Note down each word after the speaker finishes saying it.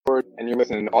you're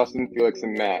listening to Austin, Felix,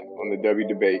 and Matt on the W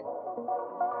Debate.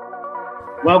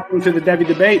 Welcome to the W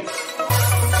Debate.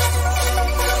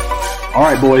 All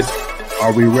right, boys.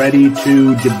 Are we ready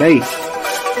to debate?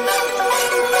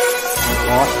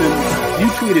 Austin, you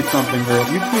tweeted something, girl.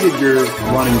 You tweeted your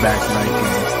running back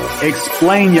rankings.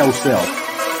 Explain yourself.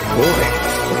 Boy,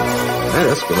 that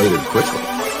escalated quickly.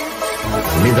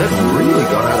 I mean, that really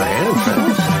got out of hand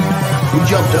fast. He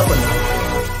jumped up and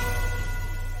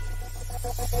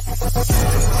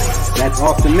That's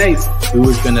Austin Nace. Who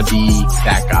is going to be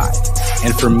that guy?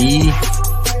 And for me,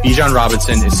 Bijan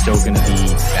Robinson is still going to be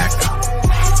that guy.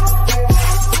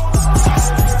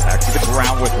 Back to the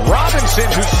ground with Robinson,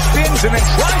 who spins and then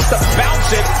tries to bounce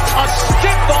it. A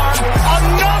stiff arm,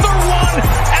 another one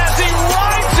as he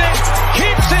rides it,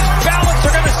 keeps his balance.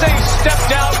 They're going to say he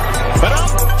stepped out, but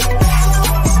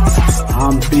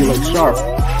I'm Felix Sharp.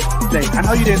 Jay, I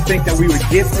know you didn't think that we would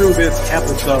get through this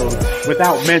episode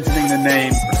without mentioning the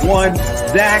name one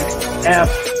Zach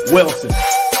F. Wilson.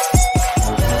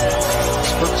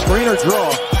 Screener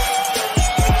draw.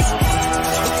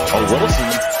 Oh, Wilson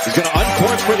is going to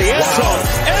uncork for the end zone,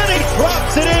 and he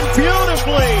drops it in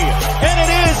beautifully. And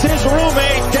it is his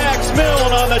roommate, Dax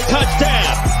Milne, on the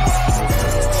touchdown.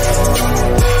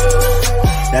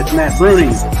 That's Matt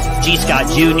Bruning. G. Scott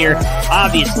Jr.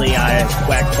 Obviously, I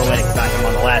waxed poetic about him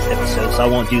on the last episode, so I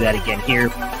won't do that again here.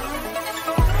 And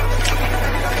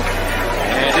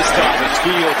it's Dolphins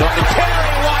Field on the carry.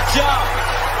 Watch out.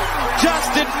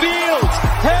 Justin Fields.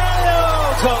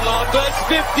 Hello, Columbus.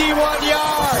 51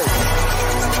 yards.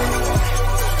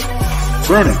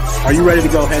 Bruning, are you ready to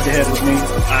go head-to-head with me?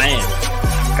 I am.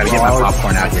 Got to get my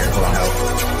popcorn out here. Hold on.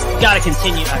 Got to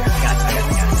continue. I got it.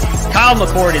 Kyle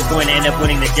McCord is going to end up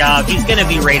winning the job. He's going to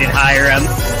be rated higher.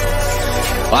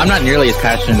 Well, I'm not nearly as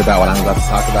passionate about what I'm about to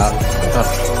talk about.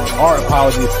 Our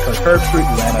apologies to Kirk Herbstreit.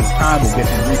 We ran out of time. We'll get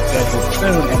him rescheduled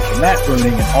soon. And for Matt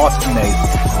Bruning and Austin Nace,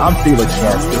 I'm Felix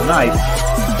Sharp. Good night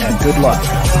and good luck.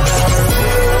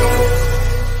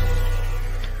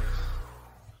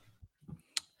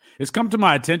 It's come to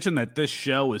my attention that this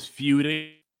show is feuding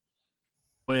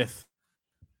with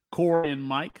Corey and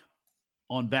Mike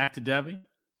on Back to Debbie.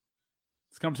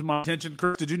 It's come to my attention.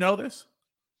 Chris, did you know this?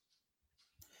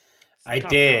 I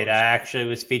did. I actually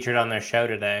was featured on their show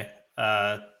today,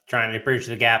 trying to bridge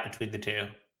the gap between the two.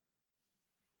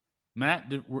 Matt,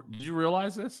 did you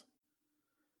realize this?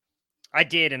 I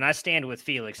did, and I stand with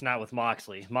Felix, not with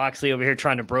Moxley. Moxley over here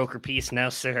trying to broker peace. No,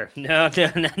 sir. No.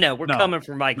 We're coming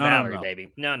for Mike Valerie,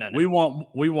 baby. No. We want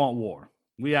war.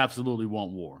 We absolutely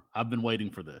want war. I've been waiting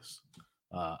for this.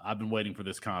 I've been waiting for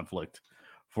this conflict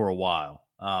for a while.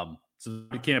 So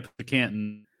the Campus to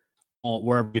Canton,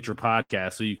 wherever you get your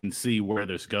podcast, so you can see where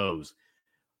this goes.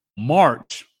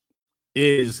 March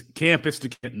is Campus to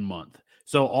Canton month.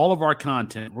 So all of our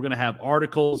content, we're going to have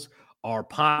articles. Our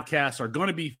podcasts are going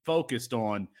to be focused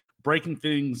on breaking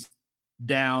things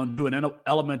down to an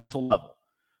elemental level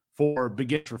for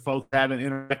beginners, for folks who haven't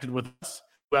interacted with us,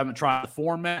 who haven't tried the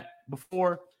format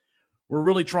before. We're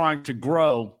really trying to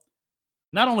grow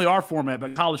not only our format,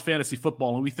 but college fantasy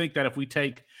football. And we think that if we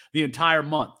take the entire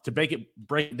month to break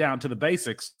it down to the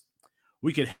basics,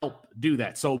 we could help do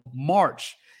that. So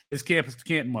March is Campus to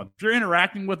Canton month. If you're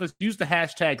interacting with us, use the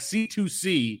hashtag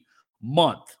C2C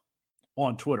month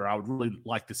on Twitter. I would really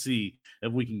like to see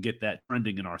if we can get that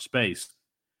trending in our space.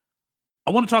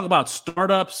 I want to talk about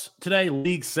startups today,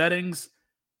 league settings,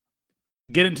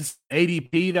 get into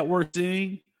ADP that we're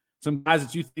seeing, some guys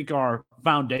that you think are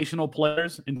foundational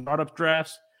players in startup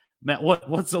drafts. Matt,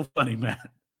 what's so funny, Matt?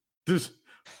 Just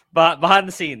behind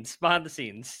the scenes.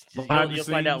 You'll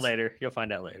find out later.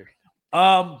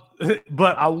 But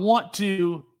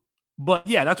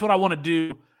that's what I want to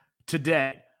do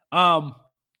today.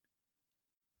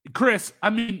 Chris,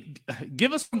 I mean,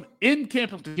 give us some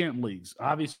in-campus to Canton leagues.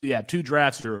 Obviously, you have two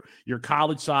drafts, your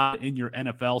college side and your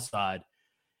NFL side.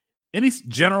 Any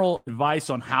general advice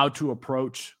on how to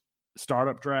approach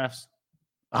startup drafts?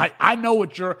 I know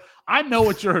what your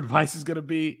advice is going to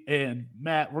be, and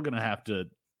Matt, we're going to have to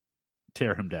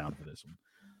tear him down for this one.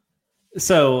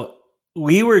 So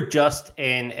we were just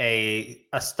in a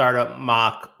startup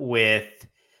mock with,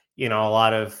 a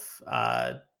lot of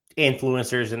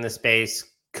influencers in the space.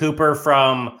 Cooper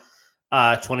from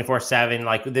 24/7.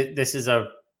 Like this is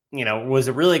was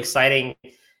a really exciting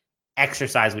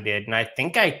exercise we did, and I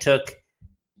think I took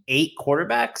 8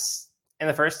 quarterbacks in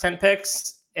the first 10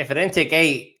 picks. If I didn't take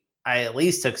 8, I at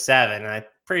least took 7. And I'm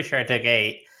pretty sure I took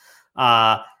 8.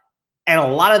 And a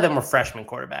lot of them were freshman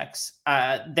quarterbacks.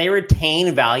 They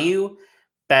retain value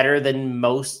better than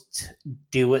most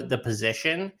do at the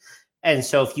position. And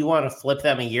so if you want to flip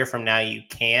them a year from now, you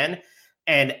can.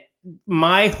 And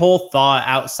my whole thought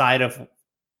outside of,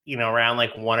 around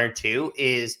like 1 or 2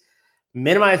 is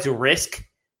minimize the risk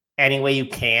any way you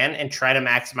can and try to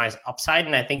maximize upside.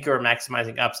 And I think you're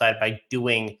maximizing upside by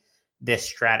doing this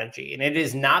strategy. And it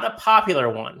is not a popular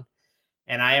one.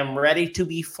 And I am ready to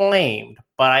be flamed,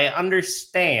 but I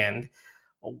understand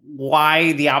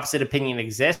why the opposite opinion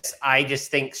exists. I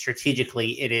just think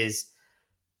strategically it is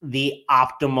the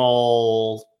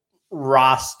optimal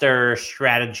roster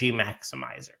strategy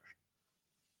maximizer.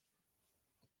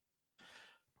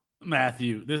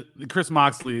 Matthew, Chris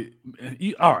Moxley.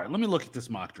 All right, let me look at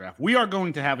this mock draft. We are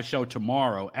going to have a show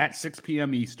tomorrow at 6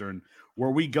 p.m. Eastern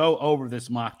where we go over this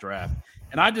mock draft.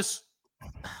 And I'm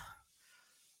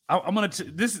going to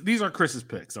these are Chris's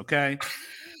picks, okay?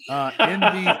 In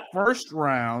the first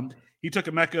round, he took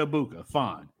Emeka Egbuka,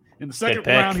 fine. In the second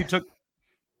round, he took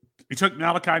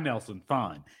Malachi Nelson,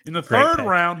 fine. In the third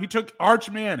round, he took Arch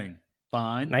Manning,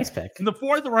 fine. Nice pick. In the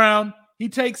fourth round, he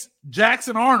takes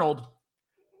Jackson Arnold.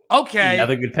 Okay.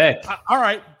 Another good pick. All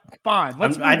right, fine.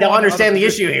 I don't understand the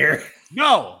issue here.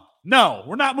 No,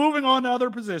 we're not moving on to other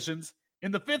positions.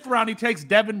 In the fifth round, he takes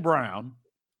Devin Brown,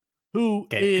 who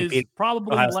is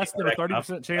probably less than a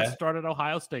 30% chance to start at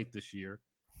Ohio State this year.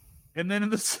 And then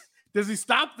does he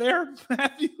stop there,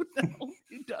 Matthew? No,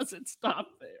 he doesn't stop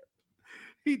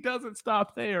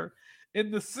there. In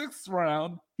the sixth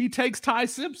round, he takes Ty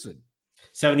Simpson.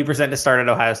 70% to start at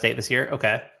Ohio State this year.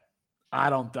 Okay. I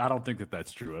don't think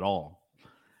that's true at all.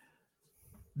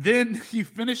 Then he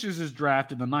finishes his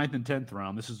draft in the 9th and 10th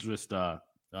round. This is just 10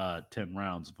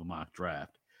 rounds of a mock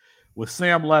draft with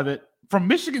Sam Leavitt from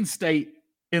Michigan State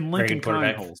in Lincoln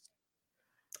Kineholz.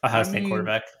 Ohio State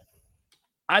quarterback.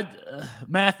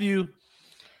 Matthew,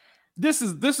 this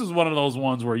is one of those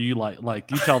ones where you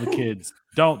like you tell the kids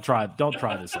don't try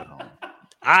this at home.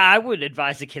 I would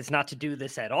advise the kids not to do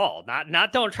this at all.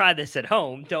 Not don't try this at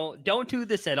home. Don't do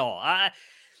this at all.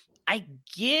 I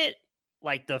get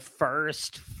like the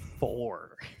first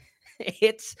 4.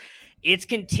 It's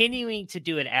continuing to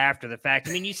do it after the fact.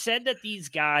 I mean, you said that these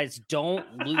guys don't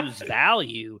lose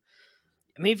value.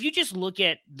 I mean, if you just look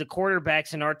at the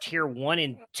quarterbacks in our tier 1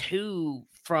 and 2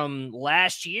 from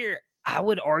last year, I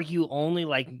would argue only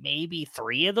like maybe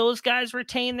 3 of those guys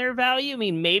retain their value. I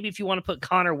mean, maybe if you want to put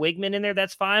Connor Wigman in there,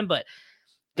 that's fine. But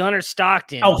Gunnar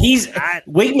Stockton. Oh,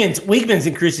 Wigman's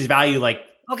increased his value like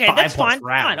okay, that's fine.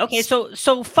 Fine. Okay,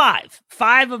 so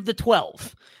 5 of the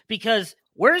 12 because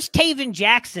where's Taven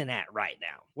Jackson at right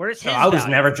now? Where's his? I was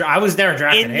never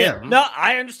drafting him. No,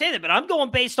 I understand it, but I'm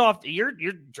going based off you're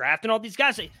drafting all these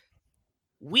guys.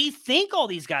 We think all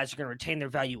these guys are going to retain their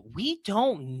value. We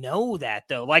don't know that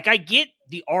though. Like I get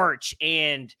the Arch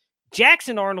and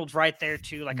Jackson Arnold's right there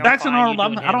too. Like Jackson Arnold,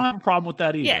 I don't have a problem with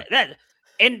that either. Yeah, that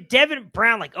and Devin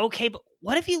Brown. Like okay, but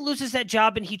what if he loses that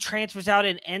job and he transfers out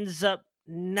and ends up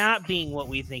not being what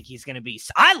we think he's going to be?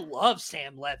 I love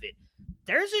Sam Leavitt.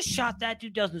 There's a shot that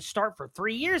dude doesn't start for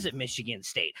 3 years at Michigan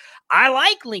State. I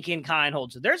like Lincoln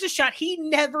Kineholz. There's a shot he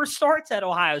never starts at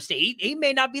Ohio State. He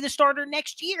may not be the starter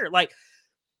next year. Like.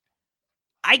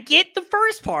 I get the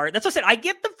first part. That's what I said. I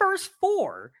get the first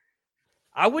 4.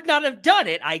 I would not have done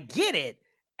it. I get it.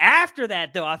 After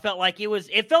that, though, it felt like it was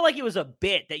a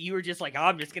bit that you were just like, oh,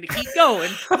 I'm just going to keep going.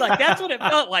 Like that's what it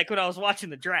felt like when I was watching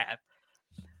the draft.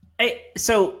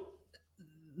 So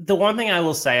the one thing I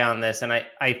will say on this, and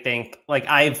I think like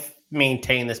I've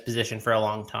maintained this position for a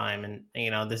long time, and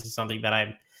this is something that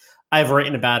I've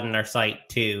written about in our site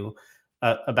too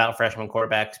about freshman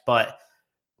quarterbacks, but.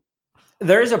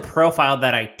 There's a profile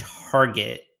that I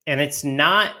target, and it's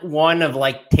not one of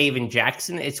like Taven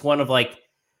Jackson. It's one of like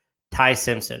Ty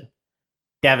Simpson,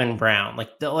 Devin Brown. I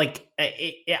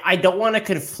don't want to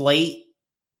conflate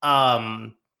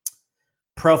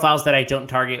profiles that I don't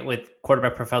target with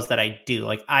quarterback profiles that I do.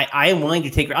 Like I am willing to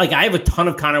take. Like I have a ton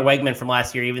of Connor Wegman from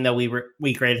last year, even though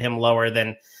we graded him lower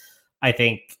than I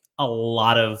think a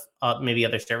lot of maybe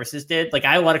other services did. Like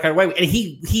I have a lot of Connor Wegman, and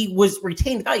he was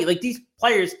retained value. Like these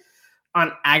players. On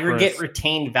aggregate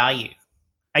retained value.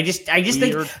 I just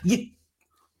think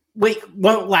wait,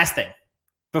 one last thing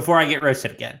before I get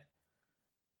roasted again.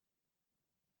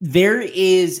 There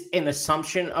is an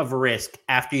assumption of risk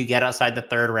after you get outside the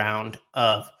 3rd round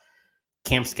of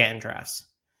Cam Stanton drafts.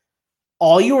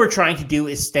 All you are trying to do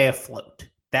is stay afloat.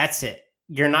 That's it.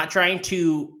 You're not trying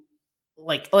to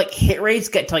like hit rates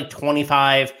get to like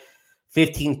 25,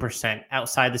 15%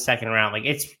 outside the 2nd round. Like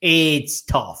it's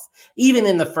tough. Even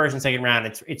in the 1st and 2nd round,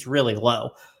 it's really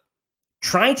low.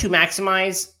 Trying to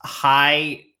maximize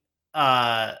highly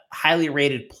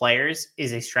rated players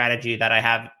is a strategy that I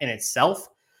have in itself.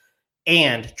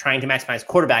 And trying to maximize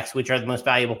quarterbacks, which are the most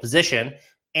valuable position,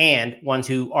 and ones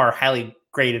who are highly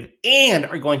graded and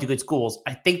are going to good schools,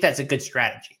 I think that's a good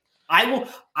strategy.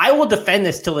 I will defend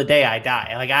this till the day I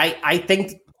die. Like I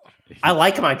think I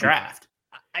like my draft.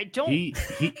 I don't.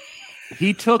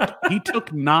 He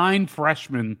took 9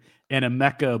 freshmen and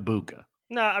Emeka Ibuka.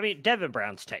 No, I mean Devin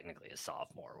Brown's technically a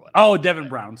sophomore. Whatever. Oh, Devin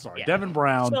Brown. Sorry, Yeah. Devin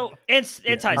Brown. So it's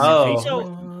high Oh. school.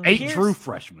 So 8 here's- true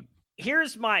freshmen.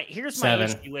 Here's my 7.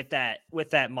 issue with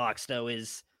that Mox though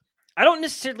is I don't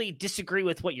necessarily disagree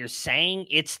with what you're saying.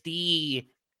 It's the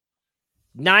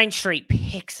 9 straight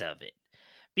picks of it,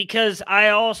 because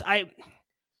I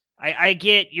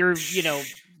get your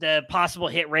the possible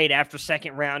hit rate after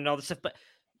second round and all this stuff, but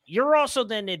you're also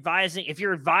then advising, if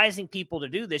you're advising people to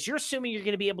do this, you're assuming you're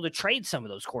going to be able to trade some of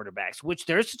those quarterbacks, which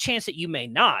there's a chance that you may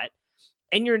not,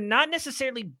 and you're not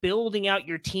necessarily building out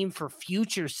your team for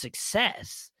future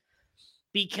success.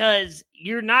 Because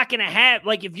you're not going to have,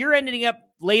 like, if you're ending up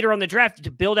later on the draft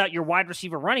to build out your wide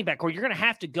receiver running back, or you're going to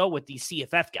have to go with these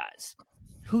CFF guys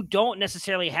who don't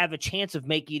necessarily have a chance of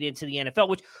making it into the NFL,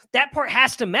 which that part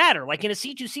has to matter. Like in a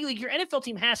C2C league, your NFL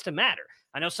team has to matter.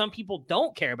 I know some people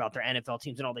don't care about their NFL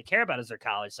teams and all they care about is their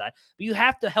college side, but you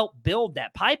have to help build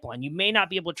that pipeline. You may not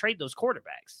be able to trade those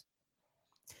quarterbacks.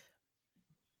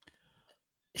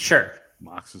 Sure.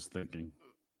 Mox is thinking.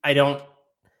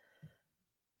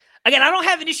 Again, I don't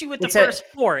have an issue with the first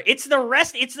 4. It's the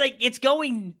rest. It's like it's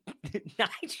going 9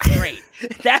 straight.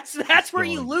 That's where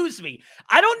you lose me.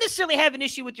 I don't necessarily have an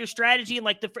issue with your strategy and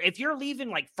like if you're leaving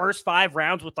like first 5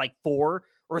 rounds with like 4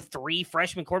 or 3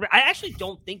 freshman quarterbacks. I actually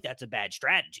don't think that's a bad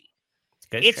strategy.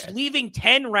 It's leaving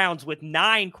 10 rounds with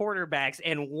 9 quarterbacks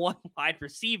and 1 wide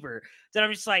receiver that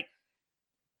I'm just like,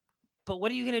 but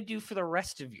what are you going to do for the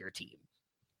rest of your team?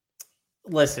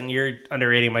 Listen, you're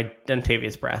underrating my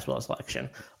Dontavius Braswell selection.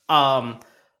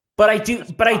 But I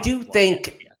do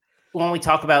think when we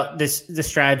talk about the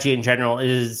strategy in general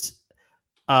is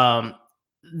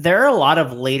there are a lot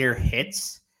of later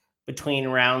hits between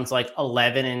rounds like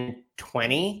 11 and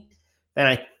 20 than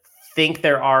I think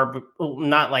there are,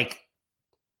 not like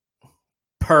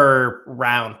per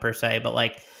round per se, but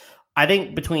like I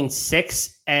think between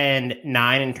 6 and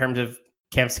 9 in terms of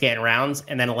Cam Scantling rounds,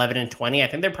 and then 11 and 20, I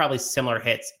think they're probably similar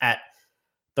hits at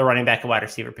the running back and wide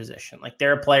receiver position. Like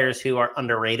there are players who are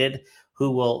underrated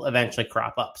who will eventually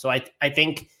crop up. So I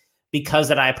think because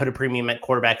that I put a premium at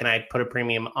quarterback and I put a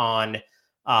premium on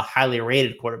highly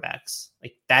rated quarterbacks,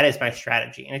 like that is my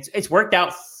strategy. And it's worked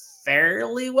out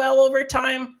fairly well over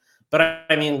time, but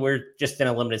I mean, we're just in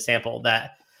a limited sample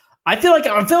that I feel like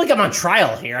I'm on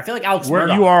trial here. I feel like Alex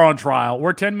Murdoch. You are on trial.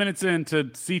 We're 10 minutes into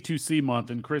C2C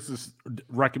month, and Chris's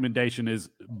recommendation is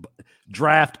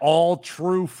draft all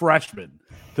true freshmen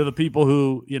to the people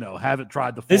who haven't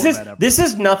tried the format. This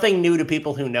is nothing new to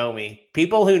people who know me.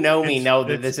 People who know me know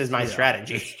that this is my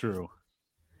strategy. It's true.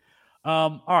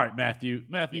 All right, Matthew.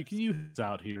 Matthew, can you hit us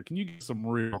out here? Can you give some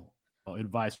real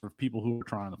advice for people who are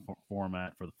trying the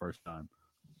format for the first time?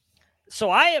 So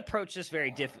I approach this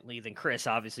very differently than Chris,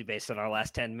 obviously based on our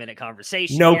last 10-minute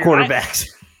conversation. No quarterbacks.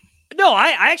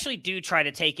 I actually do try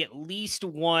to take at least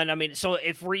one. I mean, so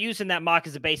if we're using that mock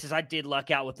as a basis, I did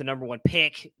luck out with the number 1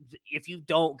 pick. If you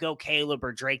don't go Caleb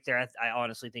or Drake there, I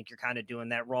honestly think you're kind of doing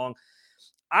that wrong.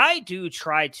 I do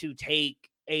try to take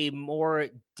a more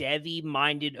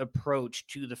Devy-minded approach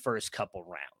to the first couple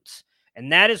rounds.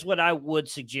 And that is what I would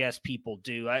suggest people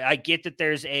do. I get that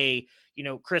there's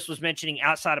Chris was mentioning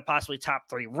outside of possibly top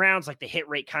 3 rounds, like the hit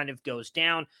rate kind of goes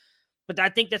down. But I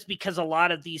think that's because a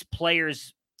lot of these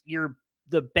players,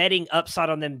 the betting upside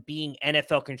on them being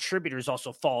NFL contributors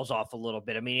also falls off a little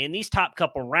bit. I mean, in these top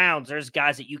couple rounds, there's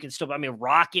guys that you can still,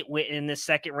 Rocket went in the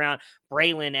second round,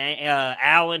 Braylon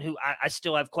Allen, who I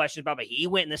still have questions about, but he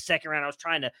went in the second round. I was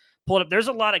trying to pull it up. There's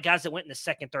a lot of guys that went in the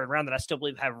second, third round that I still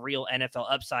believe have real NFL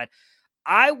upside.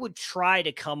 I would try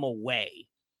to come away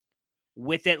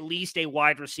with at least a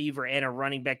wide receiver and a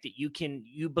running back that you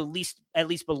at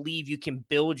least believe you can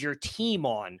build your team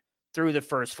on through the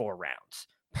first 4 rounds.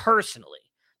 Personally,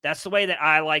 that's the way that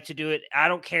I like to do it. I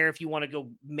don't care if you want to go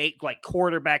make like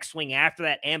quarterback swing after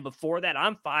that and before that.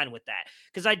 I'm fine with that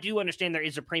because I do understand there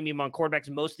is a premium on quarterbacks.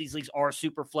 Most of these leagues are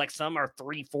super flex. Some are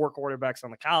 3-4 quarterbacks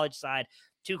on the college side,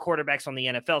 2 quarterbacks on the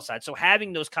NFL side. So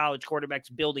having those college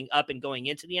quarterbacks building up and going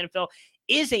into the NFL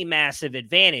is a massive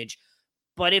advantage.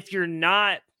 But if you're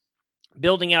not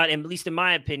building out, at least in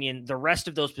my opinion, the rest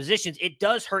of those positions, it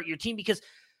does hurt your team because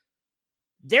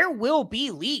there will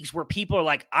be leagues where people are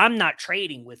like, I'm not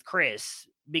trading with Chris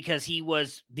because he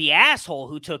was the asshole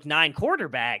who took 9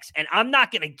 quarterbacks, and I'm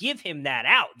not going to give him that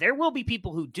out. There will be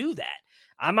people who do that.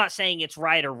 I'm not saying it's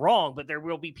right or wrong, but there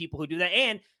will be people who do that.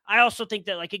 And I also think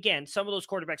that, like, again, some of those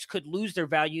quarterbacks could lose their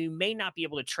value. You may not be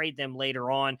able to trade them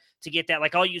later on to get that.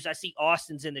 Like, I see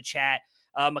Austin's in the chat.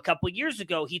 A couple of years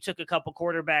ago, he took a couple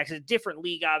quarterbacks, a different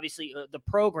league, obviously, the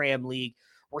program league,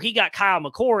 where he got Kyle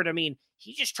McCord. I mean,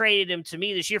 he just traded him to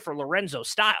me this year for Lorenzo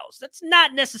Styles. That's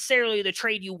not necessarily the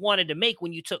trade you wanted to make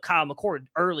when you took Kyle McCord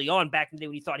early on back in the day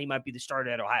when you thought he might be the starter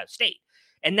at Ohio State.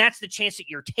 And that's the chance that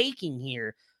you're taking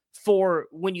here for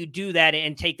when you do that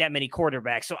and take that many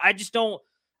quarterbacks. So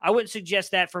I wouldn't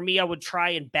suggest that. For me, I would try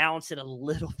and balance it a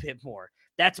little bit more.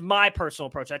 That's my personal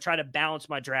approach. I try to balance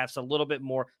my drafts a little bit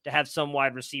more to have some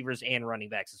wide receivers and running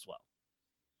backs as well.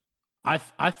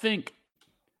 I think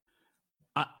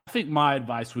my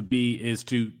advice would be is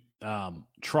to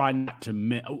try not to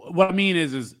miss. What I mean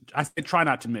is I say try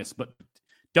not to miss, but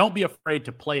don't be afraid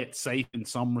to play it safe in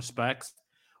some respects.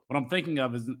 What I'm thinking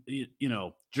of is,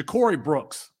 Ja'Cory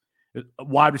Brooks, a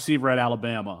wide receiver at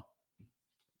Alabama,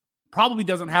 probably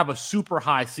doesn't have a super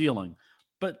high ceiling,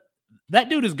 but that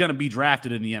dude is going to be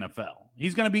drafted in the NFL.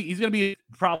 He's going to be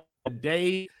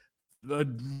probably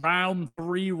round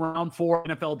 3, round 4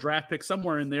 NFL draft pick,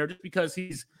 somewhere in there, just because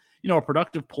he's, a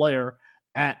productive player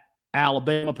at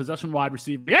Alabama, possession wide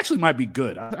receiver. He actually might be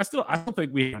good. I still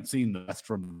think we haven't seen the best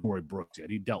from Corey Brooks yet.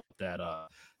 He dealt with that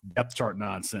depth chart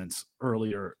nonsense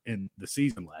earlier in the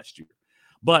season last year.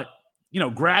 But,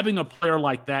 grabbing a player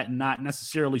like that and not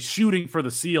necessarily shooting for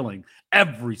the ceiling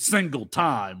every single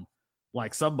time,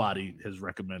 like somebody has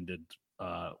recommended,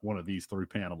 one of these 3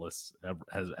 panelists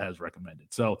has recommended.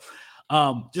 So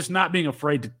just not being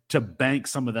afraid to bank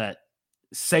some of that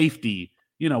safety,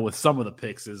 with some of the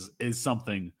picks is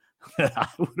something that I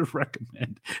would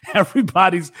recommend.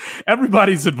 Everybody's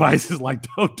advice is like,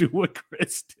 don't do what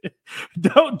Chris did.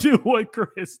 Don't do what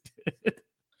Chris did.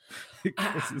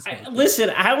 Listen,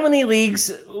 how many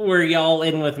leagues were y'all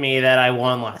in with me that I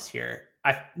won last year?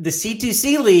 The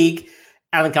C2C league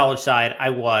on the college side,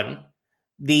 I won.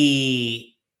 The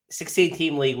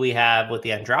 16-team league we have with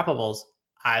the Undroppables,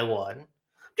 I won.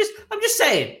 I'm just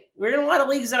saying, we're in a lot of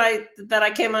leagues that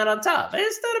I came out on top.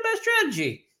 It's not a bad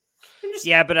strategy.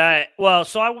 Yeah, but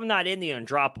so I'm not in the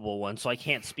Undroppable one, so I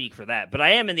can't speak for that. But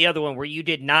I am in the other one where you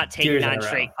did not take 9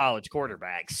 straight college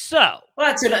quarterbacks. So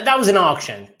that was an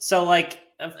auction. So like,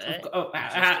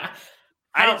 I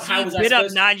didn't see you bid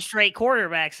up 9 straight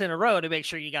quarterbacks in a row to make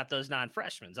sure you got those 9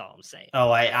 freshmen. Is all I'm saying.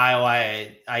 Oh,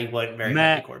 I wasn't very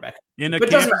happy quarterback. In a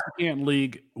Kansas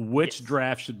league, which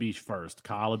draft should be first,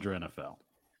 college or NFL?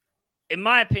 In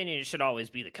my opinion, it should always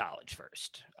be the college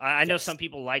first. I know some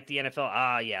people like the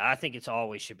NFL. Yeah, I think it's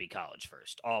always should be college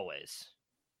first, always.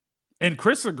 And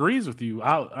Chris agrees with you.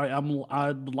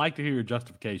 I'd like to hear your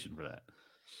justification for that.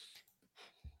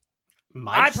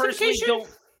 I personally don't.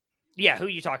 Yeah, who are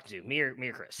you talking to? Me or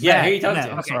Chris? Yeah, who are you talking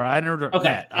to? I'm sorry, I never.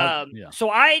 Okay. So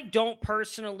I don't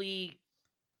personally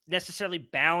necessarily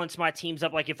balance my teams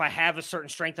up. Like if I have a certain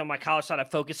strength on my college side, I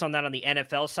focus on that on the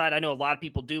NFL side. I know a lot of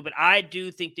people do, but I do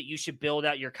think that you should build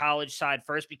out your college side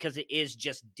first because it is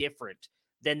just different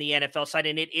than the NFL side.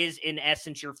 And it is in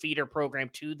essence your feeder program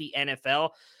to the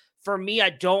NFL. For me, I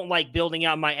don't like building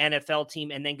out my NFL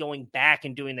team and then going back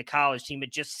and doing the college team.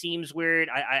 It just seems weird.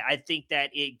 I think that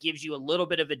it gives you a little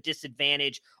bit of a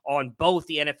disadvantage on both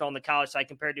the NFL and the college side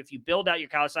compared to if you build out your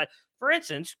college side. For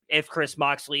instance, if Chris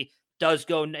Moxley does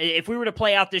go, if we were to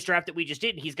play out this draft that we just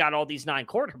did, and he's got all these 9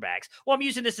 quarterbacks. Well, I'm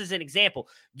using this as an example.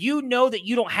 You know that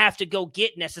you don't have to go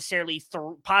get necessarily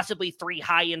possibly 3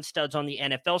 high-end studs on the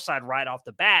NFL side right off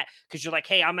the bat because you're like,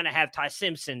 hey, I'm going to have Ty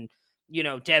Simpson,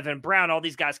 Devin Brown, all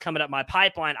these guys coming up my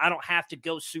pipeline. I don't have to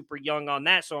go super young on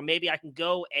that. So maybe I can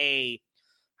go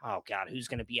who's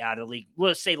going to be out of the league?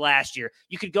 Let's say last year.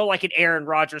 You could go like an Aaron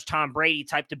Rodgers, Tom Brady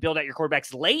type to build out your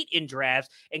quarterbacks late in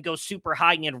drafts and go super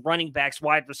high in running backs,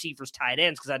 wide receivers, tight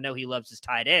ends, because I know he loves his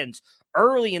tight ends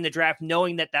early in the draft,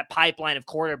 knowing that pipeline of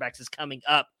quarterbacks is coming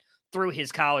up through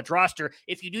his college roster.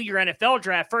 If you do your NFL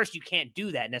draft first, you can't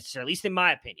do that necessarily, at least in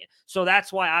my opinion. So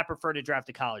that's why I prefer to draft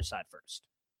the college side first.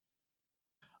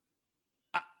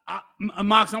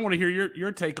 Mox, I want to hear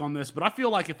your take on this, but I feel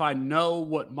like if I know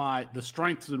what the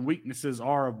strengths and weaknesses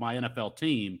are of my NFL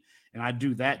team and I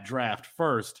do that draft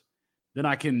first, then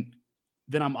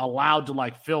I'm allowed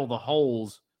to fill the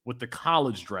holes with the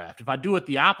college draft. If I do it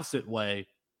the opposite way,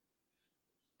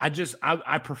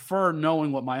 I prefer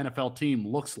knowing what my NFL team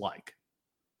looks like.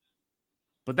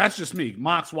 But that's just me.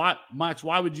 Mox, why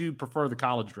would you prefer the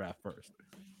college draft first?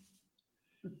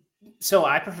 So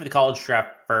I prefer the college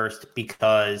draft first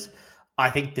because I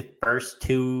think the first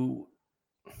 2,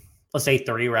 let's say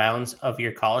 3 rounds of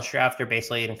your college draft are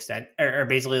basically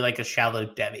basically like a shallow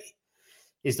Debbie.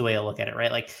 is the way to look at it,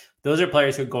 right? Like those are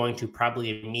players who are going to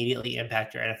probably immediately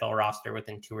impact your NFL roster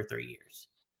within 2 or 3 years,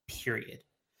 period.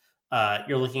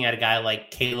 You're looking at a guy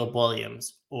like Caleb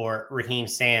Williams or Raheem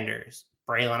Sanders,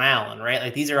 Braylon Allen, right?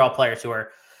 Like these are all players who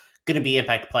are going to be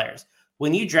impact players.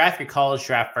 When you draft your college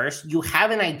draft first, you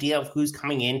have an idea of who's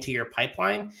coming into your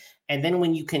pipeline. And then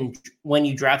when you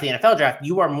draft the NFL draft,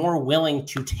 you are more willing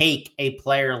to take a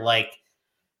player like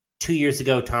 2 years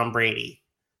ago, Tom Brady,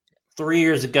 3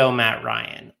 years ago, Matt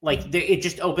Ryan. Like it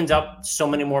just opens up so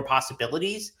many more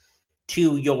possibilities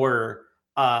to your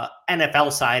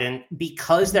NFL side. And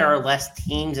because there are less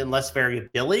teams and less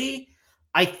variability,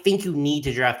 I think you need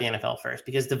to draft the NFL first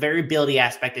because the variability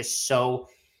aspect is so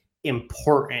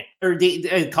important. Or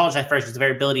the college side first, because the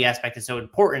variability aspect is so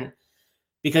important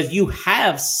because you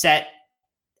have set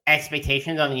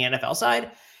expectations on the NFL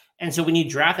side. And so when you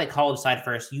draft that college side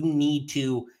first, you need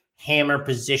to hammer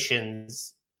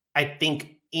positions, I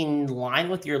think, in line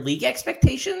with your league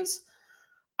expectations.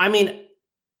 I mean,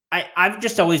 I've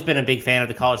just always been a big fan of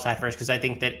the college side first because I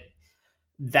think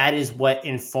that is what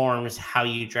informs how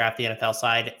you draft the NFL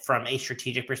side from a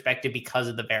strategic perspective because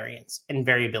of the variance and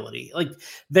variability. Like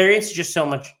variance is just so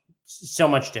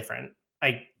much different.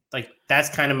 Like that's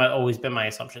kind of always been my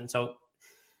assumption. So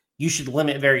you should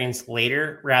limit variance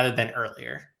later rather than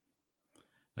earlier.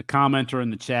 A commenter in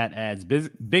the chat adds,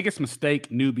 biggest mistake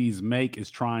newbies make is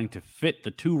trying to fit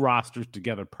the two rosters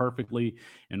together perfectly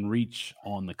and reach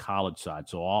on the college side.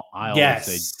 So I always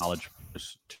say college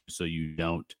first so you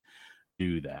don't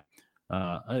do that.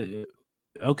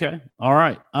 Okay. All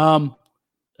right.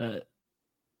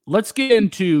 Let's get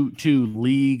into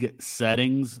league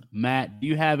settings. Matt, do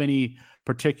you have any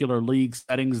particular league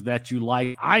settings that you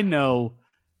like? I know,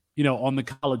 on the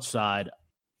college side,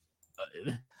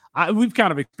 we've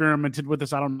kind of experimented with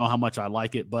this. I don't know how much I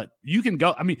like it, but you can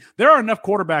go. I mean, there are enough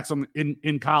quarterbacks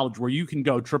in college where you can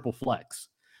go triple flex.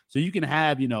 So you can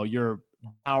have, your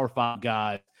Power 5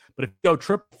 guy, but if you go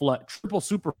triple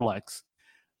super flex,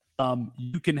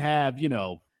 you can have,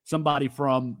 somebody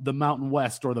from the Mountain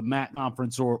West or the MAC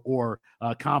conference or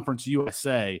Conference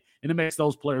USA, and it makes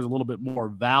those players a little bit more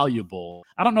valuable.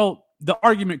 I don't know. The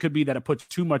argument could be that it puts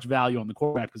too much value on the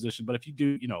quarterback position, but if you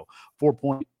do,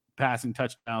 4-point passing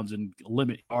touchdowns and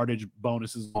limit yardage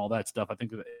bonuses and all that stuff, I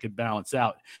think that it could balance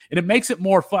out. And it makes it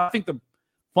more fun. I think the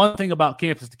fun thing about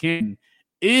Campus to Canton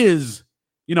is,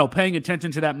 paying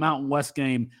attention to that Mountain West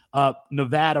game,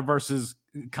 Nevada versus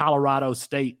Colorado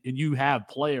State, and you have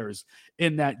players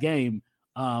in that game.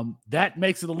 That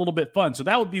makes it a little bit fun. So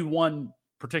that would be one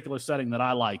particular setting that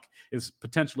I like, is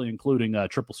potentially including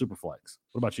triple superflex.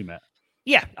 What about you, Matt?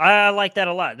 Yeah, I like that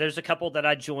a lot. There's a couple that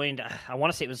I joined. I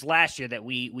want to say it was last year that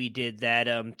we did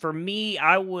that. For me,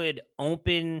 I would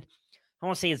open, I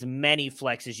won't say as many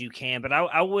flex as you can, but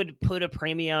I would put a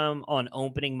premium on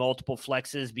opening multiple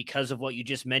flexes because of what you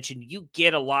just mentioned. You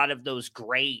get a lot of those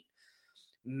great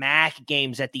MAC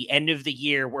games at the end of the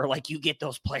year where like you get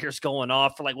those players going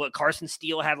off for like what Carson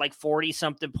Steele had like 40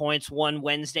 something points one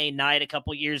Wednesday night a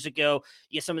couple years ago.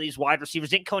 You get some of these wide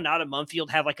receivers. Didn't Konata Munfield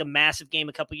have like a massive game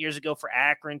a couple years ago for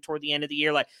Akron toward the end of the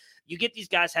year? Like you get these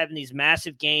guys having these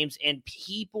massive games and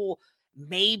people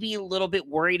may be a little bit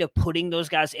worried of putting those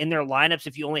guys in their lineups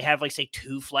if you only have like say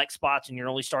 2 flex spots and you're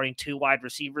only starting 2 wide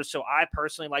receivers. So I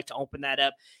personally like to open that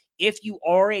up. If you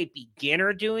are a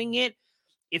beginner doing it,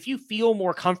 if you feel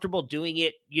more comfortable doing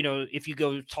it, if you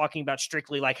go talking about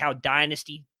strictly like how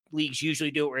dynasty leagues usually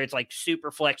do it, where it's like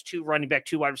super flex, 2 running back,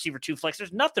 2 wide receiver, 2 flex,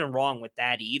 there's nothing wrong with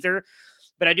that either.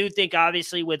 But I do think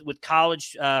obviously with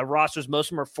college rosters, most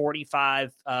of them are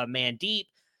 45 man deep.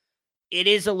 It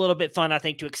is a little bit fun, I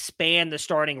think, to expand the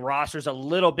starting rosters a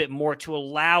little bit more to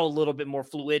allow a little bit more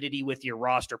fluidity with your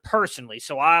roster personally.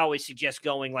 So I always suggest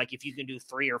going like if you can do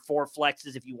 3 or 4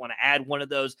 flexes, if you want to add one of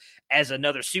those as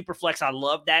another super flex. I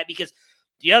love that because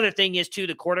the other thing is too,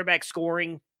 the quarterback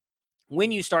scoring. When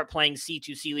you start playing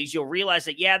C2C leagues, you'll realize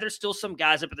that, yeah, there's still some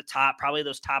guys up at the top, probably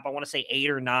those top, I want to say 8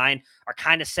 or 9 are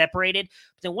kind of separated.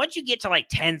 But then once you get to like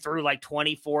 10 through like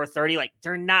 24, 30, like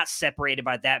they're not separated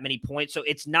by that many points. So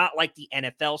it's not like the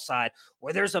NFL side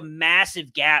where there's a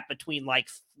massive gap between like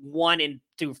 1 and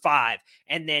through 5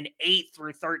 and then 8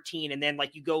 through 13. And then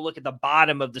like you go look at the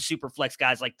bottom of the super flex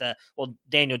guys like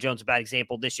Daniel Jones, a bad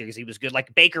example this year because he was good,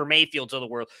 like Baker Mayfield's of the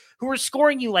world, who are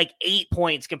scoring you like 8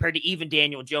 points compared to even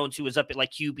Daniel Jones, who was up at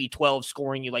like QB 12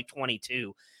 scoring you like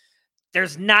 22.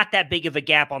 There's not that big of a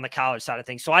gap on the college side of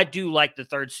things. So I do like the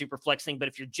third super flex thing, but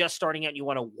if you're just starting out and you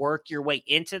want to work your way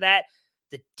into that,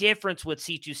 the difference with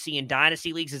C2C and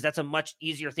dynasty leagues is that's a much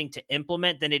easier thing to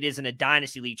implement than it is in a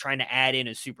dynasty league trying to add in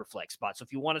a super flex spot. So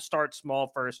if you want to start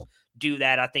small first, do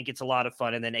that. I think it's a lot of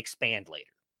fun and then expand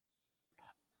later.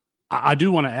 I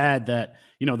do want to add that,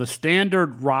 the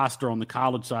standard roster on the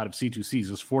college side of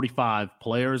C2Cs is 45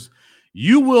 players.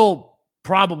 You will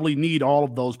probably need all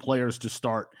of those players to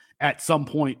start at some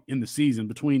point in the season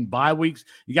between bye weeks.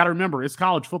 You got to remember, it's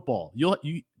college football.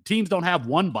 Teams don't have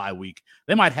one bye week.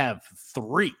 They might have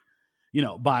 3,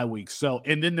 bye weeks. So,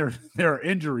 and then there are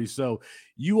injuries. So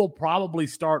you will probably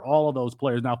start all of those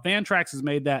players. Now, Fantrax has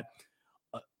made that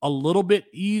a little bit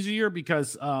easier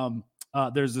because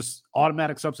there's this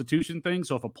automatic substitution thing.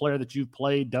 So if a player that you've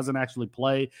played doesn't actually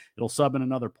play, it'll sub in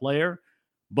another player.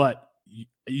 But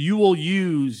you will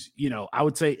use, I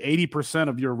would say 80%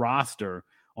 of your roster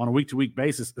on a week-to-week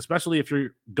basis, especially if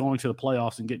you're going to the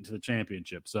playoffs and getting to the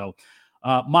championship. So,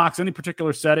 Mox, any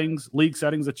particular league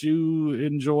settings that you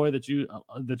enjoy, that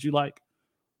you like?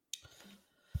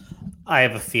 I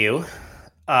have a few.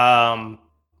 And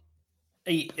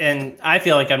I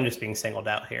feel like I'm just being singled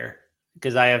out here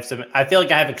because I feel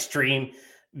like I have extreme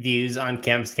views on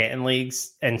Campus Canton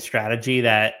leagues and strategy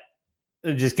that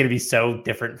are just going to be so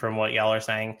different from what y'all are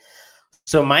saying.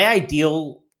 So my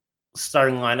ideal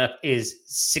starting lineup is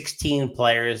 16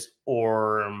 players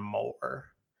or more.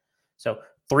 So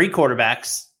 3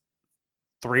 quarterbacks,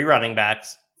 3 running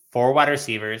backs, 4 wide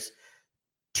receivers,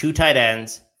 2 tight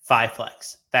ends, 5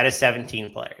 flex. That is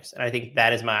 17 players. And I think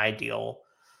that is my ideal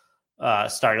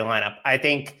starting lineup. I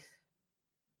think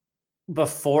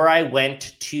before I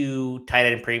went to tight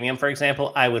end premium, for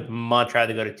example, I would much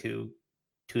rather go to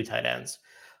two tight ends.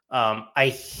 I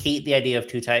hate the idea of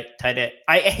tight end.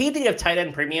 I hate the idea of tight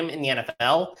end premium in the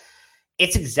NFL.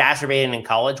 It's exacerbated in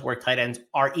college where tight ends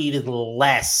are even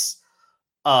less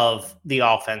of the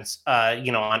offense,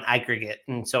 on aggregate.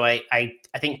 And so I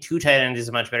think 2 tight ends is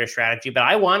a much better strategy, but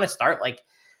I want to start like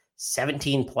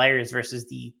 17 players versus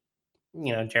the,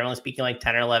 generally speaking, like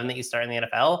 10 or 11 that you start in the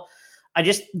NFL.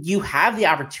 You have the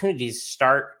opportunity to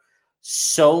start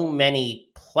so many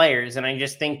players. And I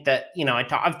just think that, I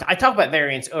talk about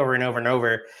variance over and over and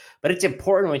over, but it's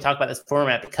important when we talk about this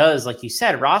format because, like you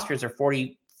said, rosters are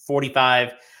 40,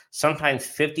 45, sometimes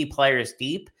 50 players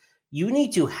deep. You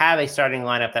need to have a starting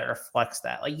lineup that reflects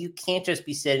that. Like, you can't just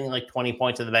be sitting like 20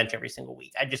 points on the bench every single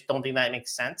week. I just don't think that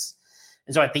makes sense.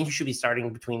 And so I think you should be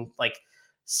starting between like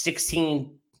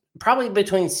 16, probably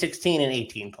between 16 and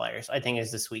 18 players, I think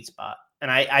is the sweet spot.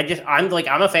 And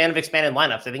I'm a fan of expanded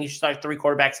lineups. I think you should start 3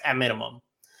 quarterbacks at minimum,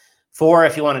 4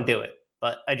 if you want to do it.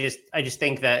 But I just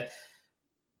think that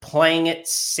playing it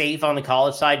safe on the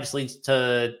college side just leads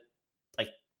to, like,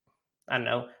 I don't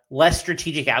know, less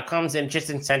strategic outcomes and just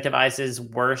incentivizes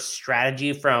worse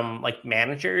strategy from like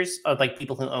managers of like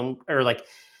people who own or like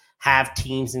have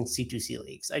teams in C2C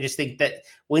leagues. I just think that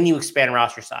when you expand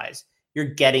roster size, you're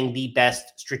getting the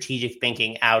best strategic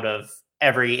thinking out of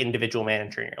every individual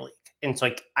manager in your league. And so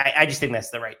I just think that's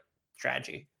the right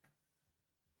strategy.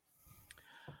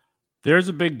 There's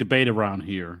a big debate around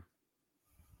here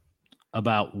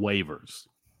about waivers.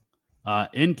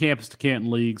 In Campus to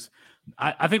Canton leagues,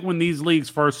 I think when these leagues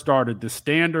first started, the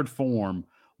standard form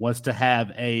was to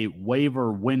have a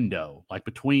waiver window, like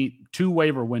between 2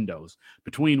 waiver windows,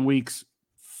 between weeks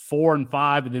 4 and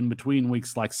 5, and then between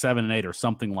weeks like 7 and 8 or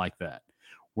something like that,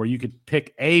 where you could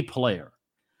pick a player.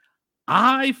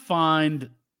 I find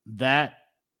that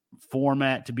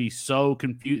format to be so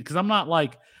confused because I'm not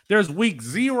like, there's week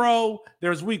 0,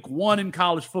 there's week 1 in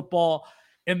college football,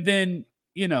 and then,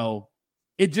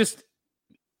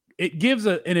 it gives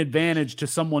an advantage to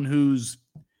someone who's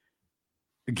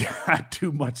got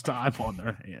too much time on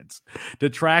their hands to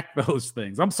track those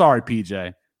things. I'm sorry,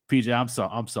 PJ.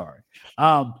 I'm sorry.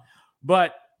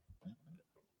 But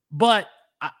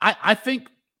I think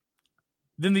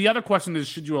then the other question is,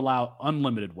 should you allow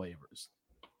unlimited waivers?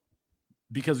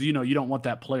 Because, you don't want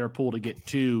that player pool to get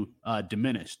too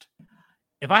diminished.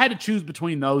 If I had to choose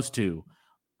between those two,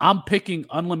 I'm picking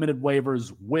unlimited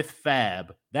waivers with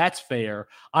Fab. That's fair.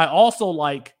 I also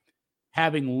like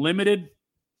having limited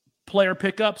player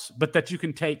pickups, but that you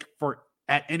can take for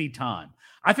at any time.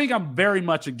 I think I'm very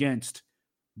much against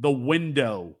the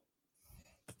window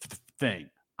thing.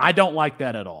 I don't like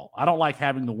that at all. I don't like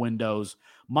having the windows.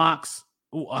 Mox,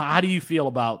 how do you feel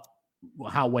about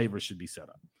how waivers should be set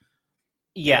up?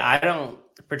 Yeah, I don't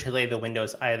particularly the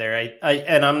windows either.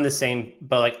 And I'm the same,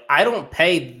 but like I don't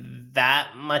pay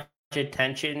that much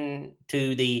attention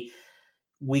to the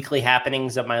weekly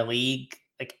happenings of my league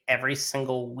like every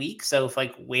single week. So if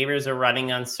like waivers are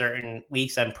running on certain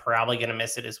weeks, I'm probably going to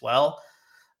miss it as well.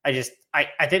 I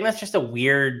think that's just a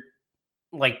weird,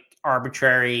 like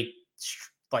arbitrary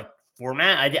like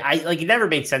format. I like, it never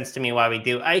made sense to me why we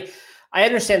do. I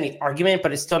understand the argument,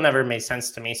 but it still never made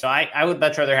sense to me. So I would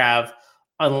much rather have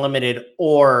unlimited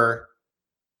or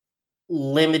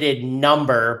limited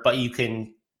number, but you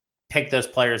can pick those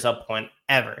players up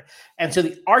whenever. And so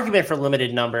the argument for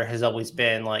limited number has always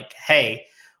been like, hey,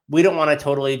 we don't want to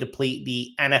totally deplete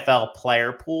the NFL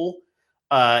player pool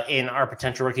in our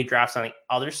potential rookie drafts on the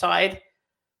other side.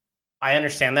 I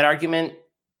understand that argument.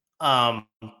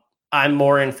 I'm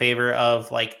more in favor of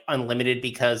like unlimited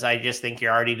because I just think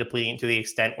you're already depleting to the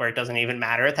extent where it doesn't even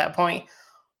matter at that point.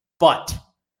 But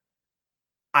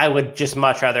I would just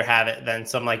much rather have it than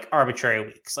some like arbitrary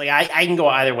weeks. Like I can go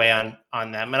either way on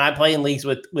them. And I play in leagues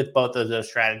with both of those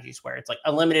strategies where it's like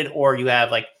unlimited or you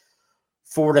have like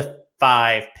 4 to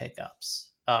 5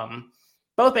 pickups.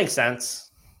 Both make sense.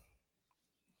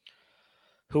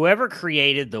 Whoever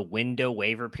created the window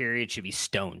waiver period should be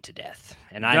stoned to death.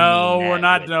 And I No, we're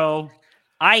not. No,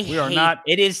 we are not.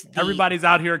 It is Everybody's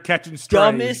out here catching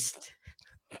strays.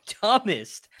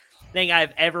 dumbest thing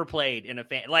I've ever played in a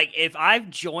fan. Like if I've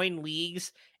joined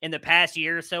leagues in the past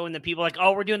year or so, and the people are like,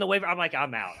 "Oh, we're doing the waiver," I'm like,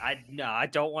 "I'm out. I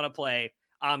don't want to play.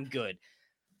 I'm good."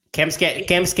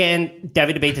 Camscan,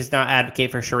 David Debate does not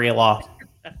advocate for Sharia law.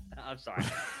 I'm sorry.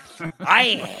 I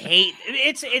hate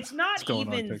it's not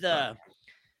even the.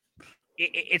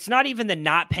 It's not even the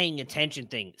not paying attention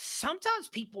thing. Sometimes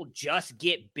people just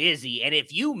get busy. And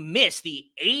if you miss the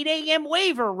 8 a.m.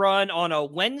 waiver run on a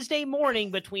Wednesday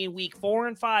morning between week 4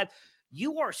 and 5,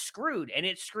 you are screwed. And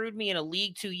it screwed me in a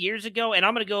league 2 years ago. And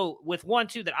I'm going to go with one,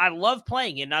 too, that I love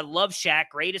playing in. I love Shaq,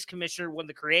 greatest commissioner, one of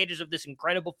the creators of this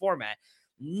incredible format.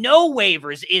 No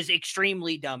waivers is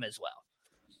extremely dumb as well.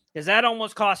 Because that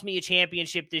almost cost me a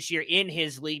championship this year in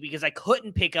his league because I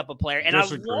couldn't pick up a player. And I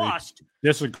lost.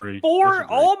 Disagree.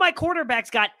 All my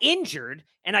quarterbacks got injured,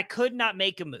 and I could not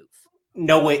make a move.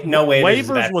 No waivers.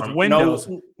 Waivers with windows.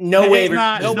 No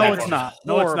waivers. No, it's not.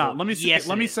 No, it's not.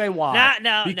 Let me say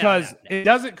why. Because it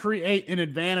doesn't create an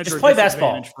advantage just or play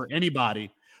disadvantage basketball for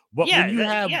anybody. But when you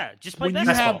have, just play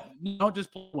basketball. Don't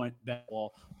just play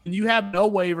basketball. When you have no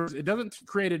waivers, it doesn't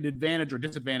create an advantage or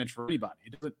disadvantage for anybody.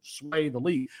 It doesn't sway the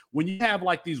league. When you have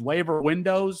like these waiver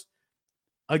windows,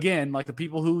 again, like the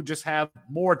people who just have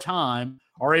more time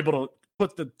are able to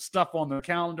put the stuff on their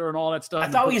calendar and all that stuff. I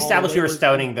thought we established you were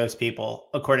stoning those people,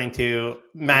 according to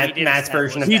Matt's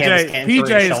version of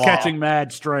PJ is catching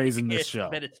mad strays in this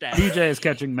show. PJ is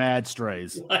catching mad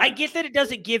strays. I get that it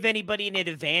doesn't give anybody an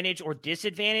advantage or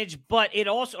disadvantage, but it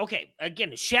also,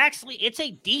 again, Shaq's league, it's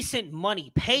a decent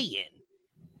money pay-in.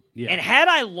 Yeah. And had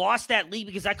I lost that league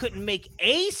because I couldn't make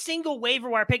a single waiver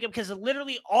wire pickup because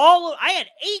literally I had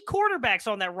 8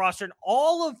 quarterbacks on that roster and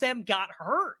all of them got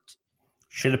hurt.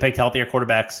 Should have picked healthier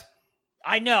quarterbacks.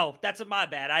 I know. That's my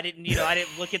bad. I didn't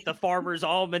look at the Farmer's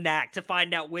Almanac to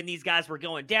find out when these guys were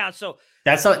going down. So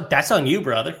that's on you,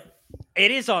 brother.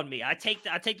 It is on me. I take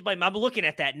the blame. I'm looking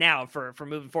at that now for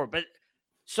moving forward. But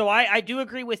so I do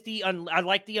agree with I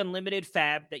like the unlimited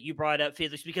fab that you brought up,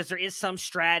 Felix, because there is some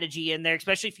strategy in there,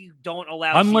 especially if you don't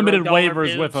allow unlimited waivers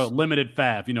bids. With a limited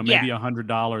fab, maybe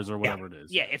 $100 or whatever it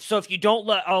is. Yeah. If you don't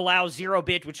allow 0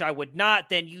 bid, which I would not,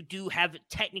 then you do have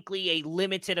technically a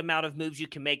limited amount of moves you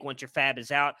can make once your fab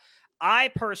is out. I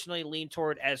personally lean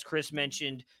toward, as Chris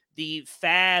mentioned, the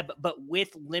fab, but with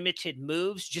limited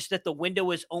moves, just that the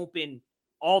window is open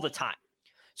all the time.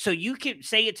 So you can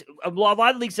say it's a lot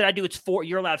of leagues that I do,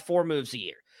 you're allowed 4 moves a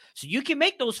year. So you can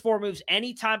make those 4 moves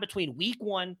anytime between week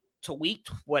 1 to week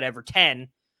 10.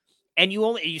 And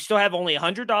you still have only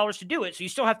 $100 to do it. So you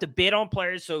still have to bid on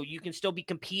players. So you can still be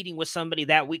competing with somebody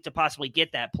that week to possibly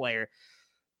get that player.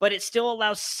 But it still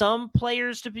allows some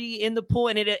players to be in the pool.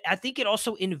 And I think it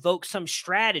also invokes some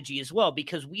strategy as well,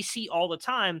 because we see all the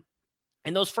time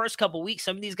in those first couple weeks,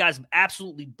 some of these guys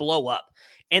absolutely blow up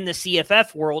in the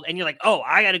CFF world, and you're like, oh,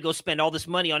 I got to go spend all this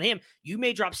money on him. You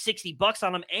may drop $60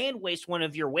 on him and waste one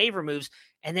of your waiver moves,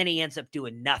 and then he ends up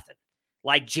doing nothing.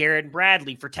 Like Jared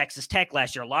Bradley for Texas Tech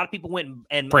last year. A lot of people went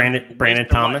and Brandon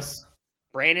Thomas.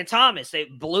 Brandon Thomas. They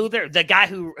blew the guy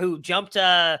who jumped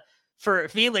for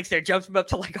Felix there, jumped him up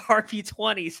to like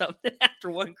RP20 something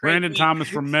after one. Brandon Thomas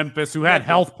from Memphis, who had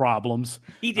health problems.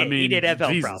 He did. He did have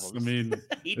health problems. I mean,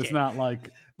 it's not like,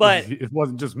 but it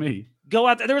wasn't just me. Go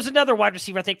out there. There was another wide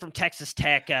receiver, I think, from Texas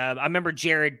Tech. I remember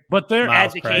Jared. But there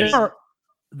are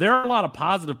a lot of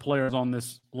positive players on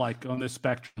this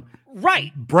spectrum.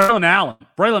 Right. Braylon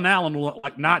Allen was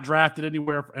not drafted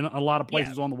anywhere in a lot of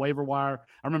places on the waiver wire.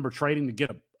 I remember trading to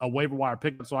get a waiver wire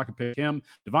pickup so I could pick him.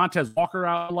 Devontae Walker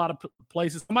out a lot of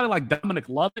places. Somebody like Dominic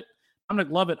Lovett.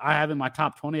 I have in my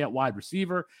top 20 at wide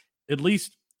receiver. At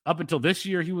least up until this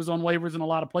year, he was on waivers in a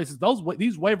lot of places.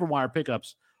 These waiver wire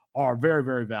pickups are very,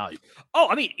 very valuable. Oh,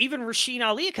 I mean, even Rasheen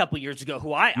Ali a couple years ago,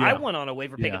 who I went on a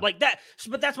waiver pickup like that.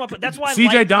 But that's why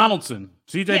CJ Donaldson.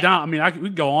 I mean, we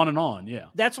can go on and on. Yeah.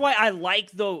 That's why I like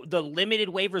the limited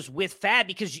waivers with Fab,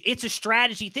 because it's a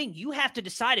strategy thing. You have to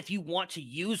decide if you want to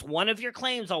use one of your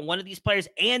claims on one of these players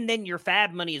and then your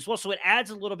Fab money as well. So it adds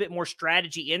a little bit more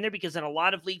strategy in there, because in a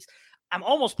lot of leagues, I'm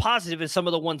almost positive in some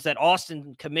of the ones that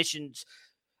Austin commissions,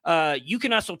 you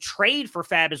can also trade for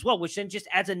Fab as well, which then just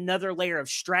adds another layer of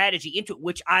strategy into it,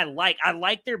 which I like. I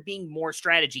like there being more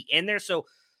strategy in there. So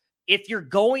if you're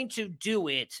going to do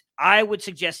it, I would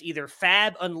suggest either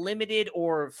Fab Unlimited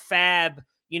or Fab,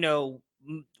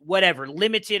 whatever,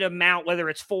 limited amount, whether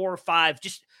it's 4 or 5,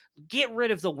 just get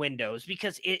rid of the windows,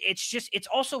 because it's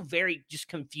also very just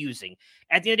confusing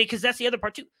at the end of the day, because that's the other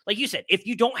part too. Like you said, if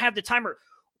you don't have the timer,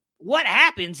 what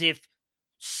happens if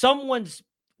someone's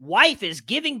wife is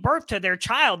giving birth to their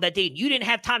child that day, you didn't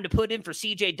have time to put in for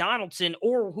CJ Donaldson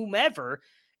or whomever,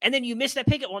 and then you miss that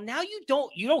pickup? Well, now you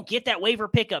don't get that waiver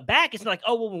pickup back. It's not like,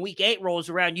 oh, well, when week 8 rolls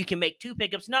around, you can make 2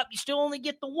 pickups. Nope, you still only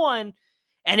get the 1.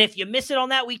 And if you miss it on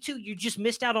that week 2, you just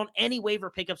missed out on any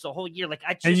waiver pickups the whole year. Like,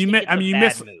 I just think you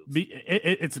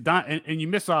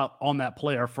miss out on that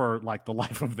player for like the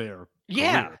life of their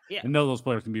career. And those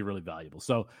players can be really valuable.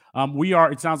 So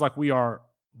it sounds like we are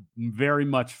very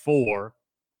much for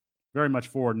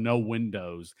no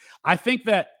windows. I think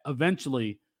that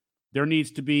eventually there needs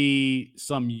to be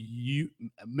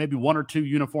maybe 1 or 2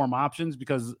 uniform options,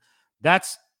 because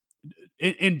that's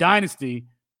in Dynasty,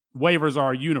 waivers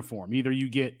are uniform. Either you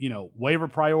get, waiver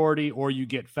priority or you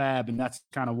get Fab, and that's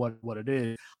kind of what it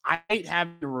is. I hate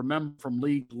having to remember from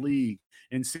league to league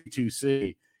in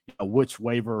C2C which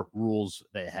waiver rules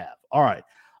they have. All right.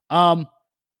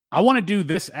 I want to do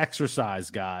this exercise,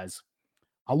 guys.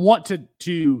 I want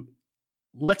to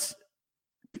let's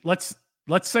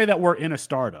say that we're in a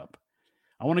startup.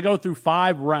 I want to go through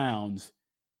 5 rounds,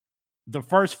 the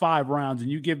first 5 rounds,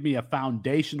 and you give me a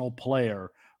foundational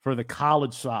player for the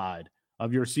college side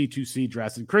of your C2C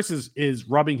draft. And Chris is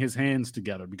rubbing his hands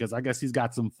together, because I guess he's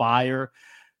got some fire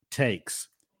takes.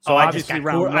 So I just got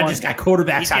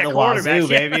quarterbacks out of the wazoo,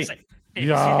 baby.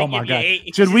 Oh my God!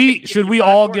 Should we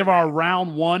all give our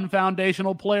round 1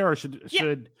 foundational player, or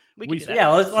should we? Yeah,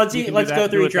 let's go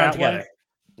through each round together.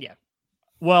 Yeah.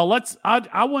 Well,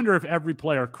 I wonder if every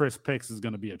player Chris picks is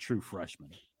going to be a true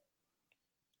freshman.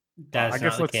 I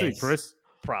guess let's see, Chris.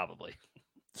 Probably.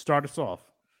 Start us off.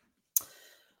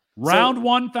 Round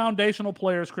 1 foundational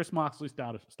players. Chris Moxley,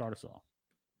 start us off.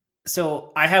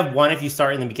 So I have 1 if you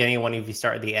start in the beginning and 1 if you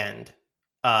start at the end,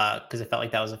 because I felt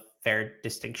like that was a fair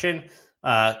distinction.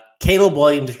 Caleb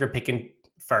Williams, if you're picking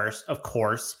first, of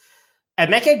course.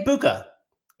 And Emeka Egbuka,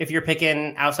 if you're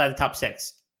picking outside the top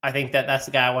 6. I think that's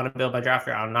the guy I want to build my draft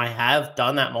around, and I have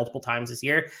done that multiple times this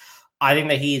year. I think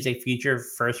that he is a future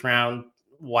first-round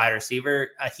wide receiver.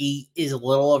 He is a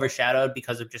little overshadowed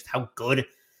because of just how good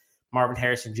Marvin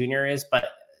Harrison Jr. is. But,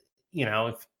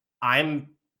 if I'm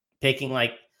picking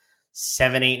like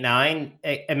 7, 8, 9,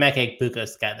 Emeka Egbuka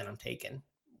is the guy that I'm taking.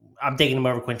 I'm taking him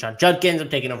over Quinshon Judkins. I'm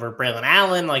taking over Braylon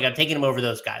Allen. Like, I'm taking him over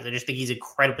those guys. I just think he's an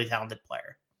incredibly talented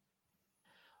player.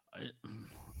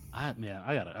 I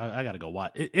gotta go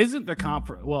watch. Isn't the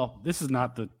conference? Well, this is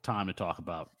not the time to talk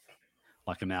about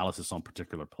like analysis on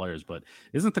particular players, but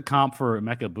isn't the comp for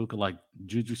Emeka Egbuka like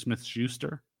Juju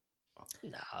Smith-Schuster?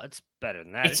 No, it's better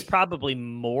than that. It's probably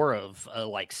more of a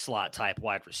like slot type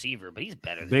wide receiver, but he's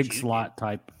better than big Juju. Slot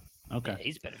type. Okay, yeah,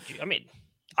 he's better than Juju. I mean,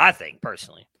 I think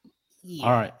personally. Yeah.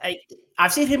 All right.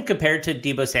 I've seen him compared to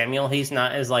Deebo Samuel. He's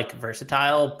not as like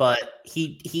versatile, but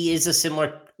he is a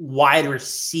similar wide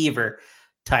receiver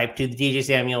type to DJ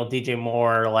Samuel, DJ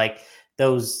Moore, like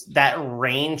that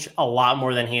range a lot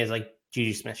more than he is like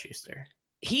Juju Smith-Schuster.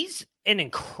 He's an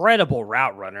incredible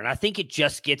route runner, and I think it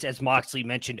just gets, as Moxley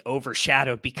mentioned,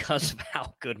 overshadowed because of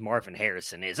how good Marvin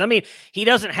Harrison is. I mean, he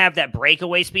doesn't have that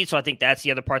breakaway speed, so I think that's the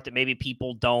other part that maybe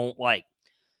people don't like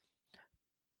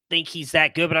think he's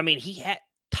that good. But I mean, he had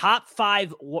top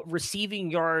 5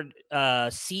 receiving yard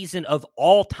season of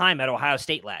all time at Ohio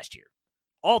State last year.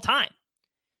 All time.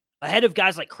 Ahead of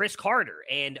guys like Chris Carter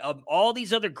and all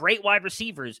these other great wide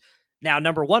receivers. Now,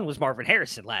 number 1 was Marvin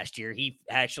Harrison last year. He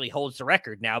actually holds the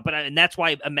record now, and that's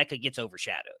why Emeka gets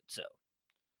overshadowed. So,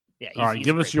 yeah. All right,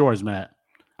 give us yours, Matt.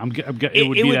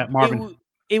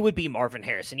 It would be Marvin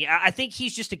Harrison. Yeah, I think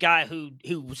he's just a guy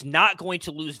who's not going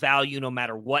to lose value no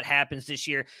matter what happens this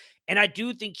year. And I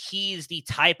do think he's the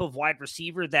type of wide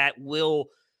receiver that will,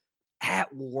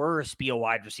 at worst, be a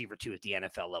wide receiver 2 at the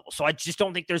NFL level. So I just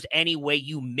don't think there's any way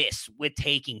you miss with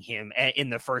taking him in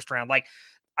the first round. Like,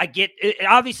 I get it.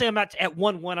 Obviously, I'm not at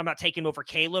 1-1. I'm not taking him over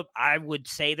Caleb. I would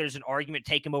say there's an argument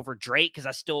to take him over Drake because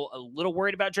I'm still a little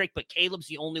worried about Drake, but Caleb's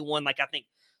the only one, like, I think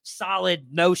solid,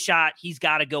 no shot. He's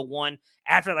got to go one.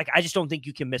 After, like, I just don't think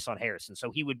you can miss on Harrison. So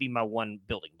he would be my one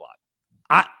building block.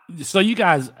 So you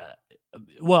guys,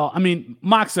 well, I mean,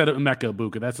 Mock said it, Emeka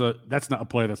Egbuka. That's not a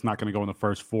player that's not going to go in the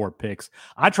first 4 picks.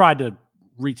 I tried to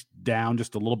reach down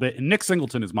just a little bit, and Nick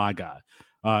Singleton is my guy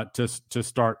to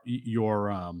start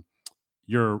your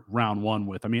round 1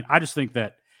 with. I mean, I just think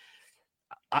that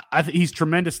I think he's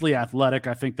tremendously athletic.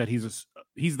 I think that he's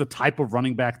the type of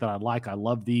running back that I like. I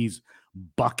love these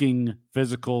bucking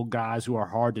physical guys who are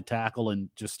hard to tackle and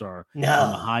just are on the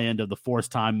high end of the force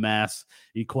time mass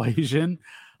equation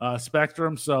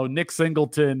spectrum. So Nick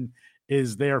Singleton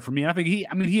is there for me. And I think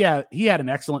he had an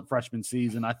excellent freshman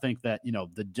season. I think that,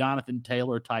 the Jonathan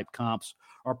Taylor type comps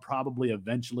are probably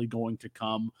eventually going to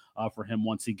come for him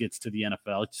once he gets to the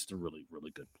NFL. It's just a really,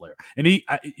 really good player. And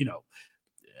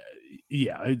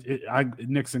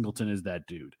Nick Singleton is that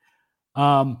dude.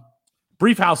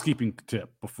 Brief housekeeping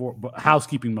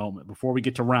moment before we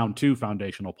get to round 2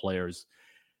 foundational players.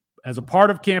 As a part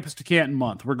of Campus to Canton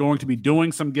month, we're going to be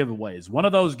doing some giveaways. One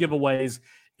of those giveaways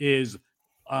is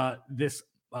we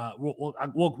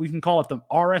can call it the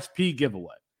RSP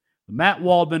giveaway, the Matt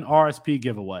Waldman RSP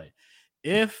giveaway.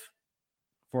 If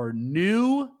for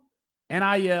new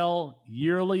NIL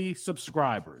yearly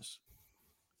subscribers,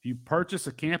 if you purchase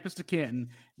a Campus to Canton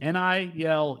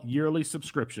NIL yearly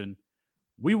subscription,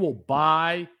 we will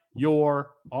buy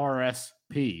your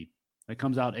RSP. That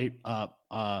comes out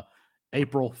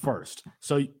April 1st.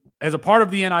 So as a part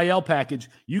of the NIL package,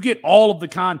 you get all of the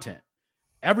content.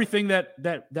 Everything that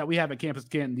we have at Campus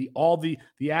Canton, all the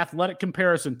athletic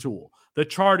comparison tool, the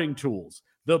charting tools,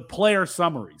 the player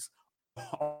summaries,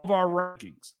 all of our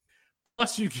rankings.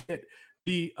 Plus you get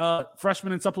the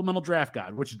freshman and supplemental draft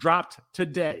guide, which dropped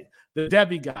today, the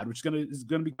Debbie guide, which is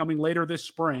going to be coming later this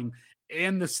spring,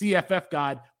 and the CFF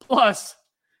guide. Plus,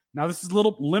 now this is a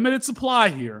little limited supply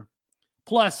here.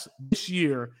 Plus, this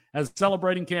year, as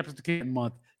celebrating Campus to Canton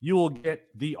month, you will get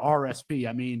the RSP.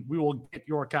 I mean, we will get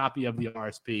your copy of the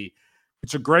RSP.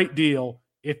 It's a great deal.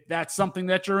 If that's something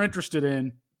that you're interested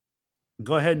in,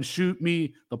 go ahead and shoot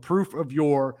me the proof of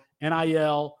your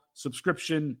NIL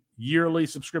subscription, yearly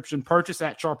subscription purchase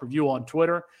at Sharp Review on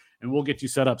Twitter, and we'll get you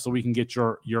set up so we can get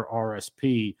your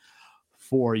RSP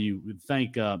for you.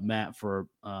 Thank Matt for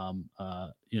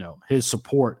his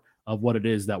support of what it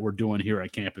is that we're doing here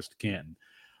at Campus to Canton.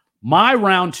 My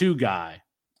round 2 guy,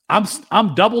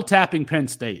 I'm double tapping Penn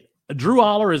State. Drew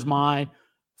Aller is my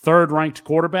 3rd ranked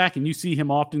quarterback, and you see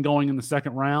him often going in the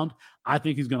 2nd round. I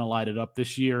think he's going to light it up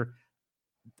this year.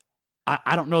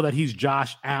 I don't know that he's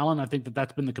Josh Allen. I think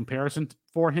that's been the comparison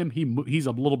for him. He lumbers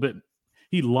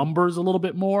a little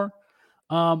bit more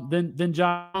than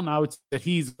Josh Allen. I would say that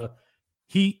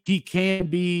he can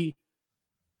be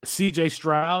CJ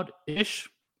Stroud-ish,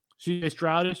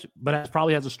 but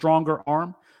probably has a stronger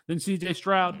arm than CJ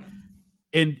Stroud.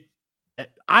 And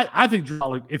I think Drew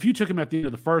Aller, if you took him at the end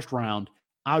of the 1st round,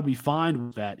 I would be fine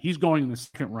with that. He's going in the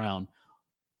 2nd round.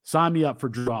 Sign me up for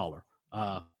Drew Aller.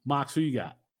 Mox, who you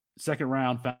got? 2nd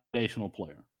round foundational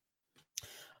player.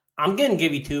 I'm going to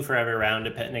give you 2 for every round,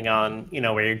 depending on,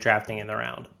 where you're drafting in the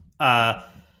round.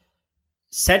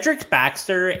 Cedric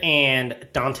Baxter and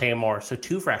Dante Moore. So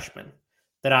 2 freshmen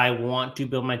that I want to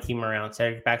build my team around.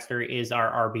 Cedric Baxter is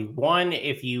our RB1.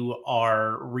 If you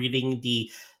are reading the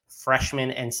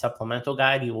freshman and supplemental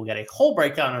guide, you will get a whole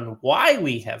breakdown on why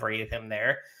we have rated him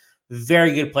there.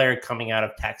 Very good player coming out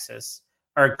of Texas,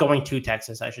 or going to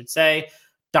Texas, I should say.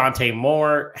 Dante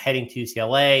Moore heading to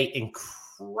UCLA,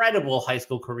 incredible high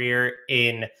school career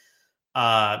in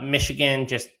Michigan,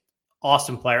 just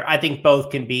awesome player. I think both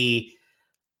can be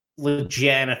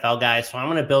legit NFL guys. So I'm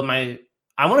going to build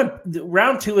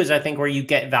round 2 is, I think, where you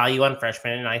get value on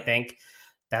freshmen. And I think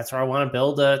that's where I want to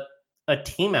build a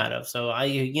team out of. So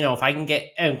if I can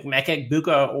get Emeka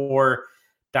Egbuka or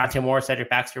Dante Moore, Cedric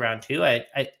Baxter round 2, I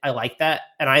like that.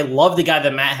 And I love the guy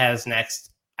that Matt has next.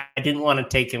 I didn't want to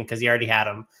take him because he already had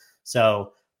him.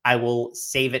 So I will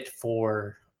save it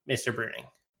for Mr. Bruning.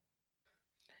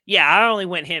 Yeah, I only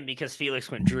went him because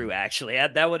Felix went Drew, actually.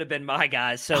 That would have been my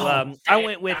guy. So I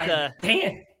went with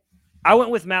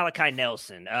Malachi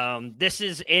Nelson. This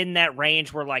is in that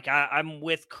range where, like, I'm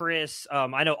with Chris.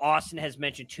 I know Austin has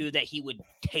mentioned, too, that he would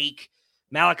take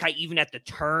Malachi even at the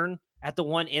turn, at the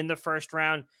one in the 1st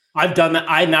round. I've done that.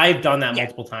 I've done that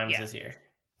multiple times this year.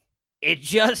 It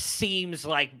just seems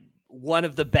like one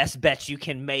of the best bets you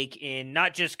can make in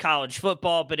not just college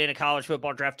football, but in a college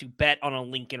football draft, to bet on a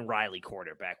Lincoln Riley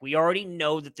quarterback. We already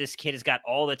know that this kid has got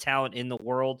all the talent in the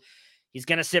world. He's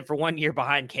going to sit for 1 year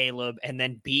behind Caleb and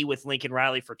then be with Lincoln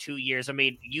Riley for 2 years. I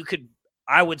mean,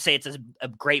 I would say it's a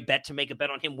great bet to make a bet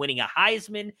on him winning a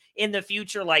Heisman in the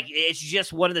future. Like, it's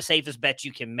just one of the safest bets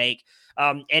you can make.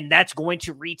 And that's going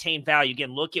to retain value.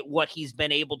 Again, look at what he's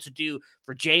been able to do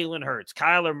for Jalen Hurts,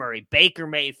 Kyler Murray, Baker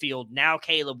Mayfield, now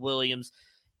Caleb Williams.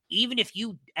 Even if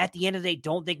you, at the end of the day,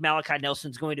 don't think Malachi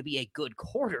Nelson's going to be a good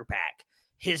quarterback,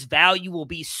 his value will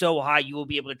be so high you will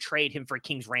be able to trade him for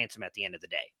King's ransom at the end of the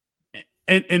day.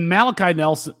 And Malachi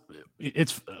Nelson,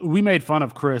 we made fun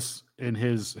of Chris in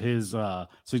his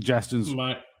suggestions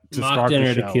to start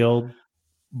the show. Killed.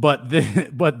 But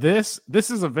this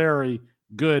is a very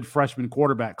good freshman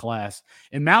quarterback class,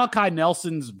 and Malachi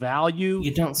Nelson's value,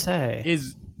 you don't say,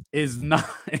 is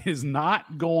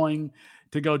not going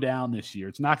to go down this year.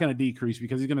 It's not going to decrease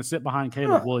because he's going to sit behind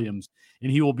Caleb Williams, and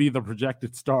he will be the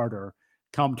projected starter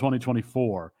come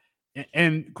 2024.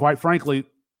 And quite frankly,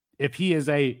 if he is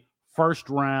a first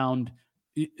round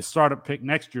startup pick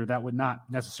next year, that would not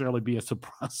necessarily be a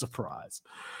surprise.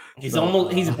 He's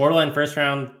a borderline first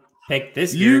round pick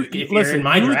this year. You're in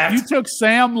my draft. You took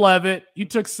Sam Levitt.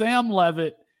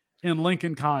 And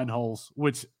Lincoln Kineholes,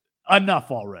 which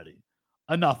enough already.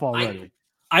 I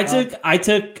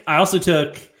also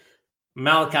took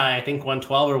Malachi, I think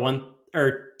 112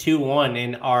 or 2-1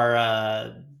 in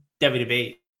our Debbie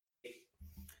debate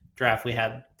draft we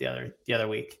had the other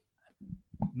week.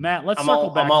 Matt, let's circle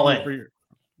back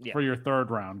for your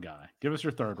third round guy. Give us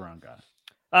your third round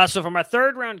guy. So for my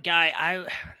third round guy,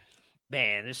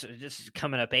 this is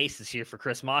coming up aces here for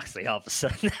Chris Moxley all of a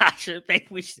sudden.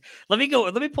 Let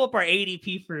me pull up our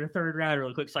ADP for the third round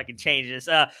real quick so I can change this.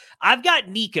 I've got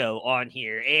Nico on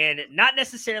here, and not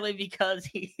necessarily because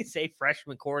he's a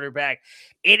freshman quarterback.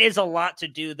 It is a lot to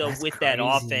do though with that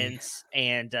offense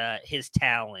and his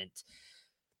talent.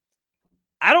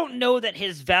 I don't know that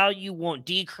his value won't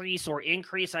decrease or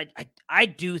increase. I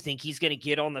do think he's going to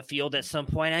get on the field at some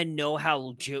point. I know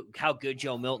how good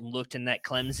Joe Milton looked in that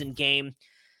Clemson game,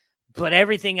 but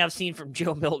everything I've seen from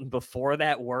Joe Milton before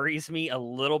that worries me a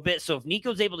little bit. So if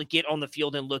Nico's able to get on the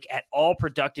field and look at all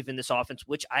productive in this offense,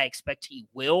 which I expect he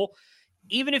will,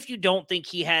 even if you don't think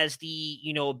he has the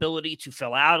ability to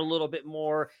fill out a little bit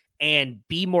more and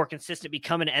be more consistent,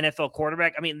 become an NFL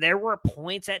quarterback. I mean, there were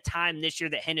points at time this year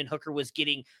that Hendon Hooker was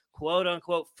getting quote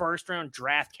unquote first round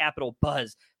draft capital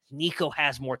buzz. Nico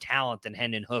has more talent than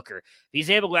Hendon Hooker. If he's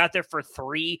able to go out there for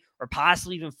 3 or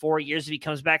possibly even 4 years, if he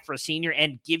comes back for a senior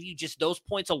and give you just those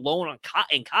points alone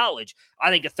in college, I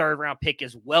think a third round pick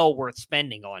is well worth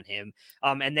spending on him.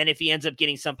 And then if he ends up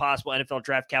getting some possible NFL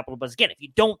draft capital, but again, if you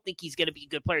don't think he's going to be a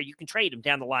good player, you can trade him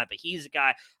down the line. But he's a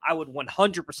guy I would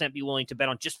 100% be willing to bet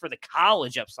on just for the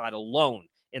college upside alone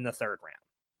in the third round.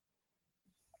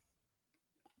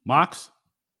 Mox?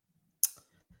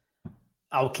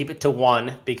 I'll keep it to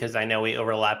 1 because I know we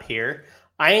overlap here.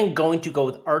 I am going to go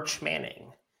with Arch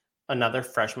Manning, another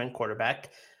freshman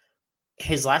quarterback.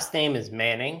 His last name is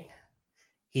Manning.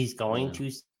 He's going to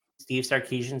Steve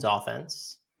Sarkisian's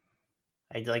offense.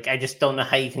 I just don't know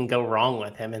how you can go wrong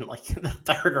with him in the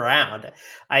third round.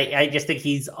 I just think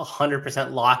he's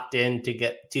 100% locked in to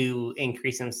get to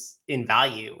increase him in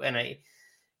value. And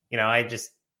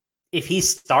if he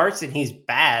starts and he's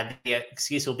bad, the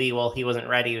excuse will be, well, he wasn't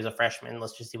ready. He was a freshman.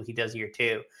 Let's just see what he does year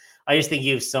 2. I just think he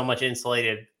has so much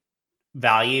insulated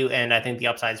value, and I think the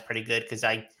upside is pretty good because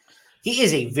he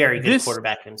is a very good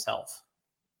quarterback himself.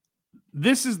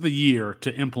 This is the year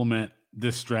to implement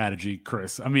this strategy,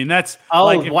 Chris. I mean, that's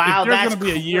wow. If there's going to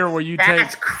be a year where you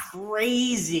that's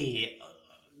crazy.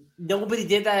 Nobody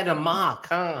did that in a mock,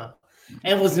 huh?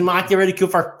 And was the mock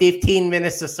ridiculed for 15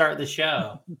 minutes to start the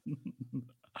show.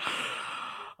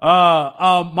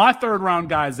 My third round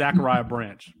guy is Zachariah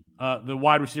Branch, the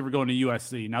wide receiver going to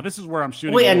USC. Now, this is where I'm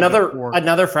shooting. Wait,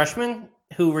 another freshman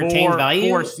who retained value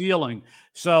for ceiling.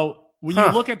 So when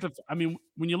you look at the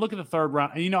third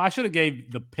round, and I should have gave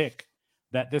the pick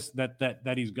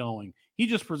that he's going. He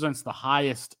just presents the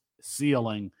highest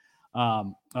ceiling.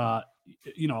 A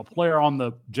player on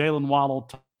the Jalen Waddle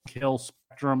Hill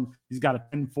spectrum. He's got a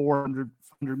 10-400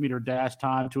 meter dash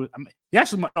time to it. I think he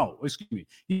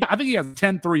has a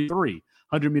 10-3-3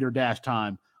 100-meter dash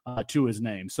time to his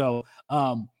name. So,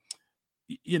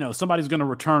 somebody's going to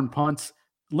return punts.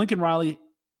 Lincoln Riley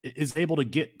is able to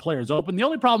get players open. The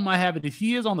only problem I have is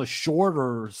he is on the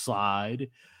shorter side.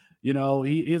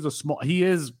 Listen,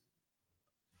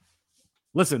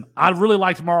 I really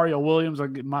liked Mario Williams. I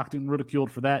get mocked and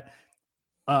ridiculed for that.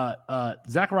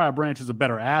 Zachariah Branch is a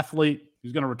better athlete.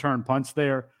 He's going to return punts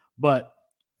there, but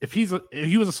if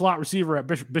he was a slot receiver at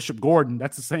Bishop Gordon,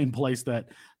 that's the same place that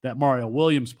Mario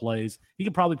Williams plays. He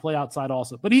could probably play outside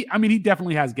also, but he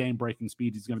definitely has game breaking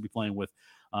speed. He's going to be playing with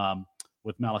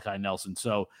Malachi Nelson.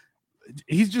 So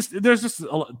there's just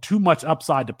too much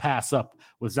upside to pass up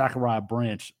with Zachariah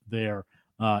Branch there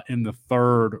in the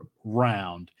third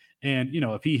round. And,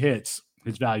 if he hits,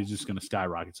 his value is just going to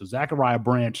skyrocket. So Zachariah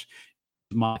Branch,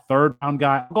 my third round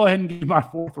guy. I'll go ahead and give you my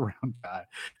fourth round guy.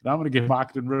 I'm going to get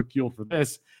mocked and ridiculed for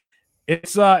this.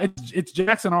 It's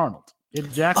Jackson Arnold.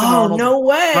 It's Jackson Arnold. Oh, no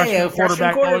way. Freshman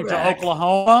quarterback going to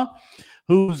Oklahoma,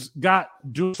 who's got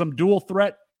some dual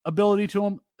threat ability to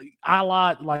him, a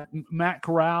lot like Matt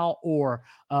Corral or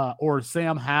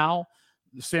Sam Howell.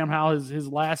 Sam Howell is his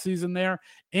last season there.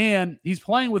 And he's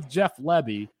playing with Jeff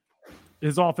Lebby,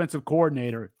 his offensive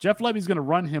coordinator. Jeff Lebby's going to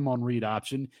run him on read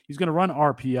option. He's going to run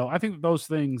RPO. I think those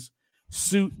things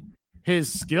suit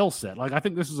his skill set. Like, I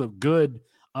think this is a good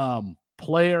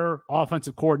player,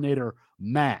 offensive coordinator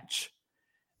match.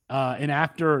 And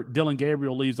after Dylan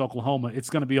Gabriel leaves Oklahoma, it's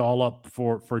going to be all up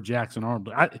for Jackson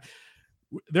Arnold.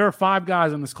 There are 5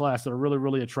 guys in this class that are really,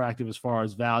 really attractive as far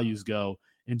as values go,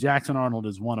 and Jackson Arnold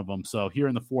is one of them. So here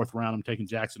in the 4th round, I'm taking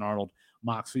Jackson Arnold.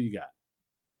 Mox, who you got?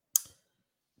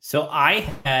 So I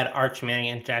had Arch Manning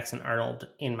and Jackson Arnold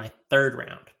in my 3rd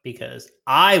round because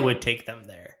I would take them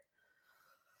there.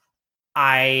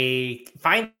 I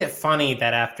find it funny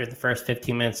that after the first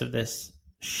 15 minutes of this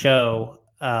show,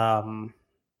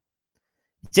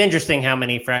 it's interesting how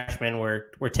many freshmen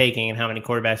we're taking and how many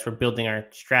quarterbacks we're building our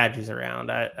strategies around.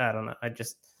 I don't know.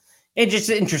 It's just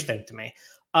interesting to me.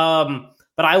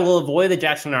 But I will avoid the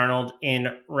Jackson Arnold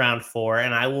in round 4,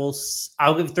 and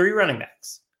I'll give 3 running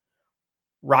backs.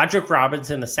 Roderick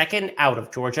Robinson, the second out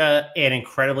of Georgia, an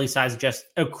incredibly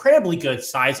good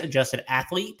size-adjusted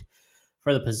athlete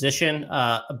for the position.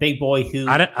 A big boy who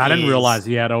I didn't realize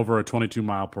he had over a 22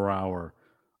 mile per hour.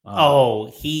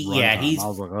 He's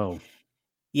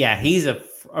a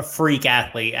freak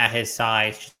athlete at his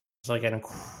size. Just like an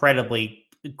incredibly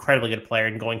good player,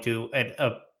 and going to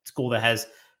a school that has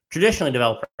traditionally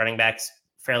developed running backs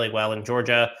fairly well in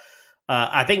Georgia.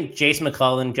 I think Jason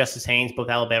McClellan, Justice Haynes, both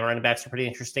Alabama running backs are pretty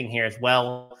interesting here as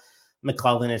well.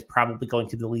 McClellan is probably going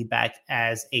to be the lead back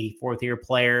as a 4th-year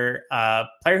player,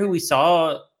 who we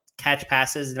saw catch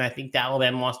passes, and I think that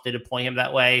Alabama wants to deploy him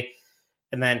that way.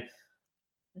 And then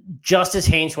Justice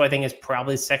Haynes, who I think is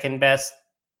probably second best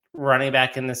running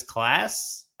back in this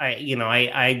class.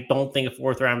 I don't think a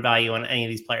 4th-round value on any of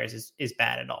these players is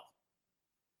bad at all.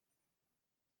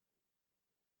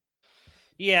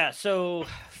 Yeah, so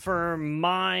for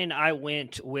mine, I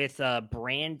went with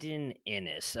Brandon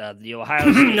Ennis, the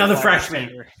Ohio State another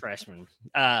freshman.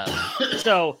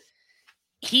 So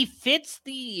he fits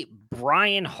the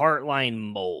Brian Hartline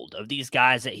mold of these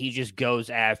guys that he just goes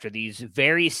after, these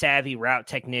very savvy route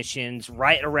technicians,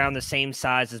 right around the same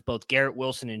size as both Garrett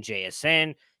Wilson and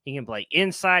JSN. He can play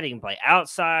inside. He can play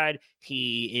outside.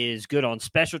 He is good on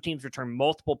special teams, return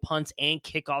multiple punts and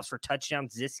kickoffs for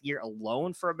touchdowns this year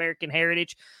alone for American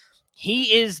Heritage.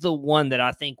 He is the one that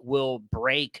I think will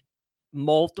break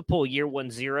multiple year 1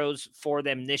 zeros for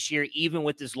them this year, even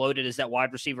with as loaded as that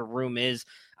wide receiver room is.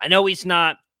 I know he's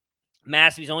not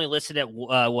massive. He's only listed at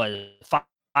 5'11",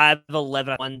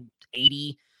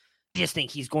 180. I just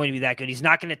think he's going to be that good. He's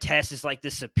not going to test as like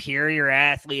the superior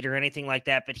athlete or anything like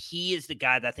that, but he is the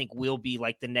guy that I think will be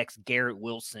like the next Garrett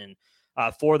Wilson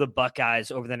for the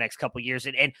Buckeyes over the next couple of years.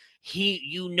 And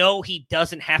he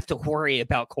doesn't have to worry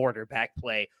about quarterback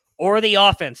play or the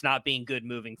offense not being good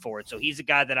moving forward. So he's a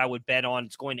guy that I would bet on.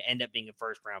 It's going to end up being a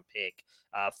 1st-round pick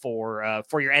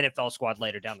for your NFL squad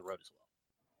later down the road as well.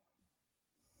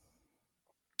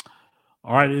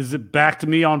 All right, is it back to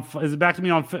me on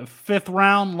 5th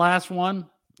round, last one?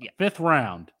 Yeah. 5th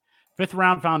round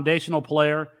foundational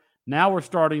player. Now we're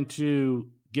starting to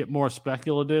get more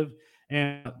speculative.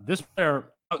 And this player,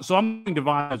 so I'm going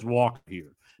Devontae Walker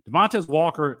here. Devontae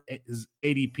Walker is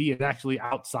ADP is actually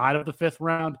outside of the 5th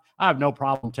round. I have no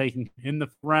problem taking him in the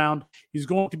 5th round. He's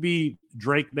going to be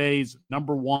Drake May's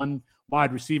number 1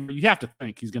 wide receiver. You have to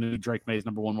think he's going to be Drake May's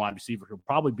number 1 wide receiver. He'll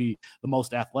probably be the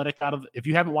most athletic out of. If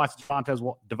you haven't watched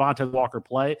Devontae Walker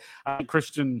play, I think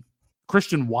Christian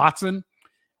Watson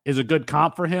is a good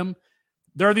comp for him.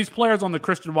 There are these players on the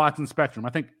Christian Watson spectrum.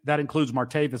 I think that includes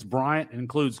Martavis Bryant. It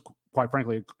includes, quite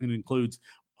frankly,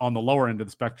 on the lower end of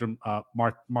the spectrum,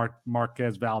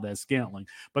 Marquez Valdez-Scantling.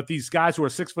 But these guys who are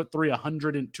 6'3",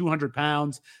 100 and 200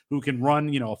 pounds, who can run,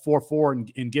 a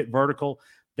 4.4 and get vertical.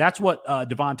 That's what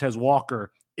Devontae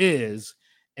Walker is,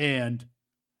 and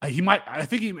I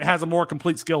think he has a more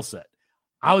complete skill set.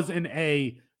 I was in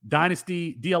a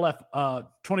Dynasty DLF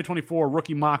 2024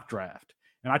 rookie mock draft,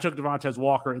 and I took Devontae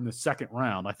Walker in the 2nd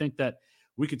round. I think that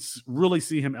we could really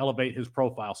see him elevate his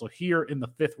profile. So here in the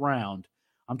 5th round,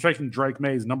 I'm taking Drake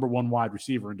May's number 1 wide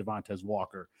receiver in Devontae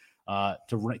Walker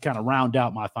to kind of round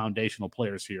out my foundational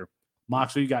players here.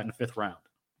 Mox, who you got in the 5th round?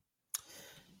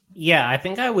 Yeah, I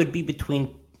think I would be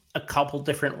between a couple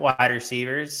different wide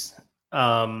receivers.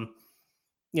 I'm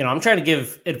trying to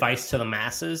give advice to the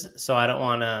masses, so I don't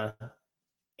want to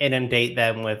inundate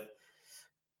them with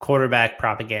quarterback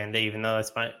propaganda, even though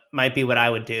that's might be what I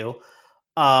would do.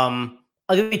 I'll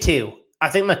give you 2. I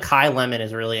think Mekhi Lemon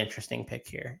is a really interesting pick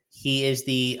here. He is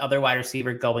the other wide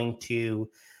receiver going to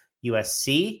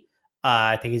USC.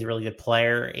 I think he's a really good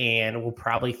player and will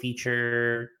probably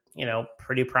feature,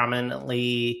 pretty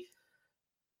prominently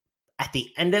at the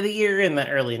end of the year and the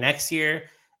early next year.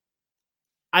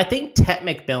 I think Tet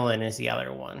McMillan is the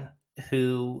other one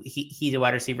who he's a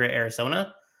wide receiver at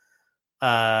Arizona.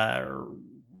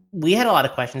 We had a lot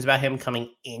of questions about him coming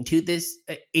into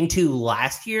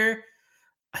last year.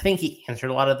 I think he answered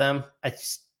a lot of them. I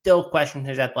still question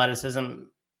his athleticism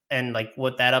and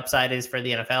what that upside is for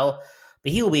the NFL,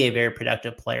 but he will be a very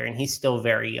productive player and he's still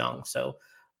very young. So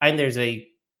I think there's a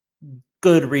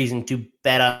good reason to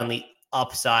bet on the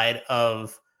upside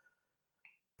of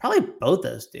probably both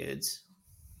those dudes.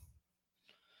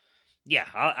 Yeah,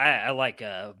 I like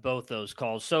both those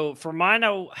calls. So for mine,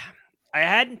 I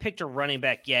hadn't picked a running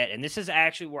back yet, and this is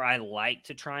actually where I like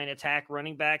to try and attack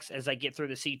running backs as I get through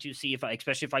the C2C,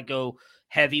 especially if I go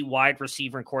heavy wide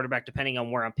receiver and quarterback, depending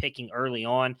on where I'm picking early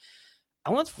on. I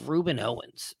want Ruben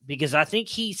Owens because I think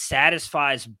he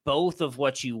satisfies both of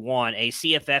what you want, a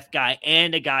CFF guy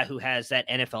and a guy who has that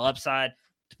NFL upside.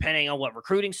 Depending on what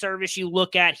recruiting service you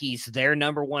look at, he's their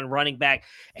number 1 running back,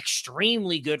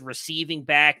 extremely good receiving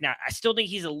back. Now, I still think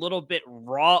he's a little bit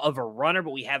raw of a runner,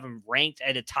 but we have him ranked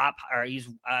at a top, or he's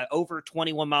over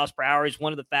 21 miles per hour. He's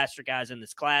one of the faster guys in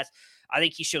this class. I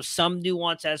think he shows some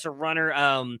nuance as a runner.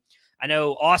 I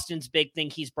know Austin's big thing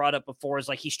he's brought up before is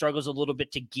he struggles a little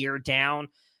bit to gear down.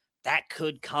 That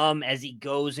could come as he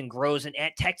goes and grows. And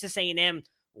at Texas A&M,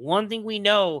 one thing we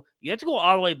know, you have to go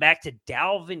all the way back to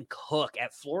Dalvin Cook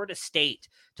at Florida State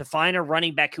to find a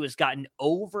running back who has gotten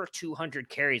over 200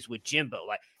 carries with Jimbo.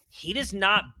 He does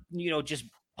not, just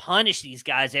punish these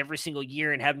guys every single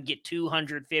year and have them get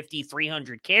 250,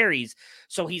 300 carries.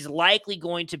 So he's likely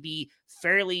going to be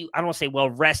fairly, I don't want to say well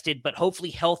rested, but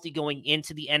hopefully healthy going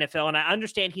into the NFL. And I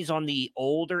understand he's on the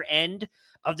older end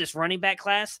of this running back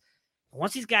class.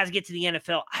 Once these guys get to the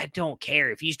NFL, I don't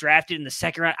care. If he's drafted in the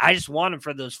 2nd round, I just want him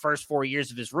for those first 4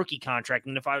 years of his rookie contract.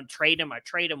 And if I would trade him, I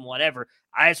trade him, whatever.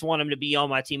 I just want him to be on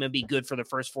my team and be good for the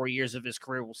first 4 years of his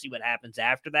career. We'll see what happens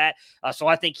after that. So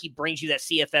I think he brings you that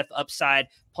CFF upside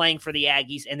playing for the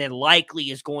Aggies, and then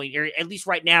likely is going, or at least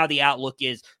right now, the outlook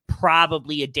is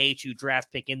probably a day 2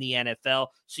 draft pick in the NFL.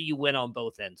 So you win on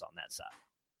both ends on that side.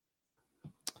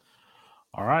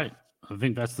 All right. I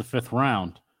think that's the 5th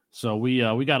round. So we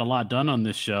got a lot done on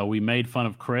this show. We made fun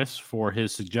of Chris for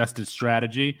his suggested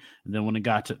strategy, and then when it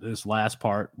got to this last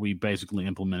part, we basically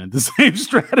implemented the same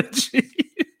strategy.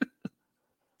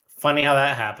 Funny how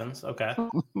that happens. Okay.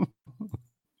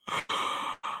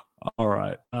 All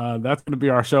right. That's going to be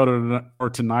our show for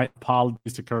tonight.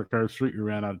 Apologies to Kirk Herbstreit. We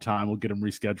ran out of time. We'll get him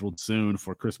rescheduled soon.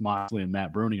 For Chris Moxley and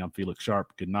Matt Bruning, I'm Felix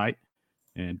Sharp. Good night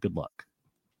and good luck.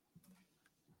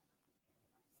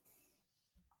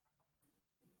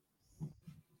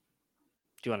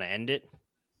 Do you want to end it?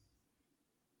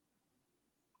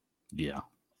 Yeah,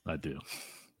 I do.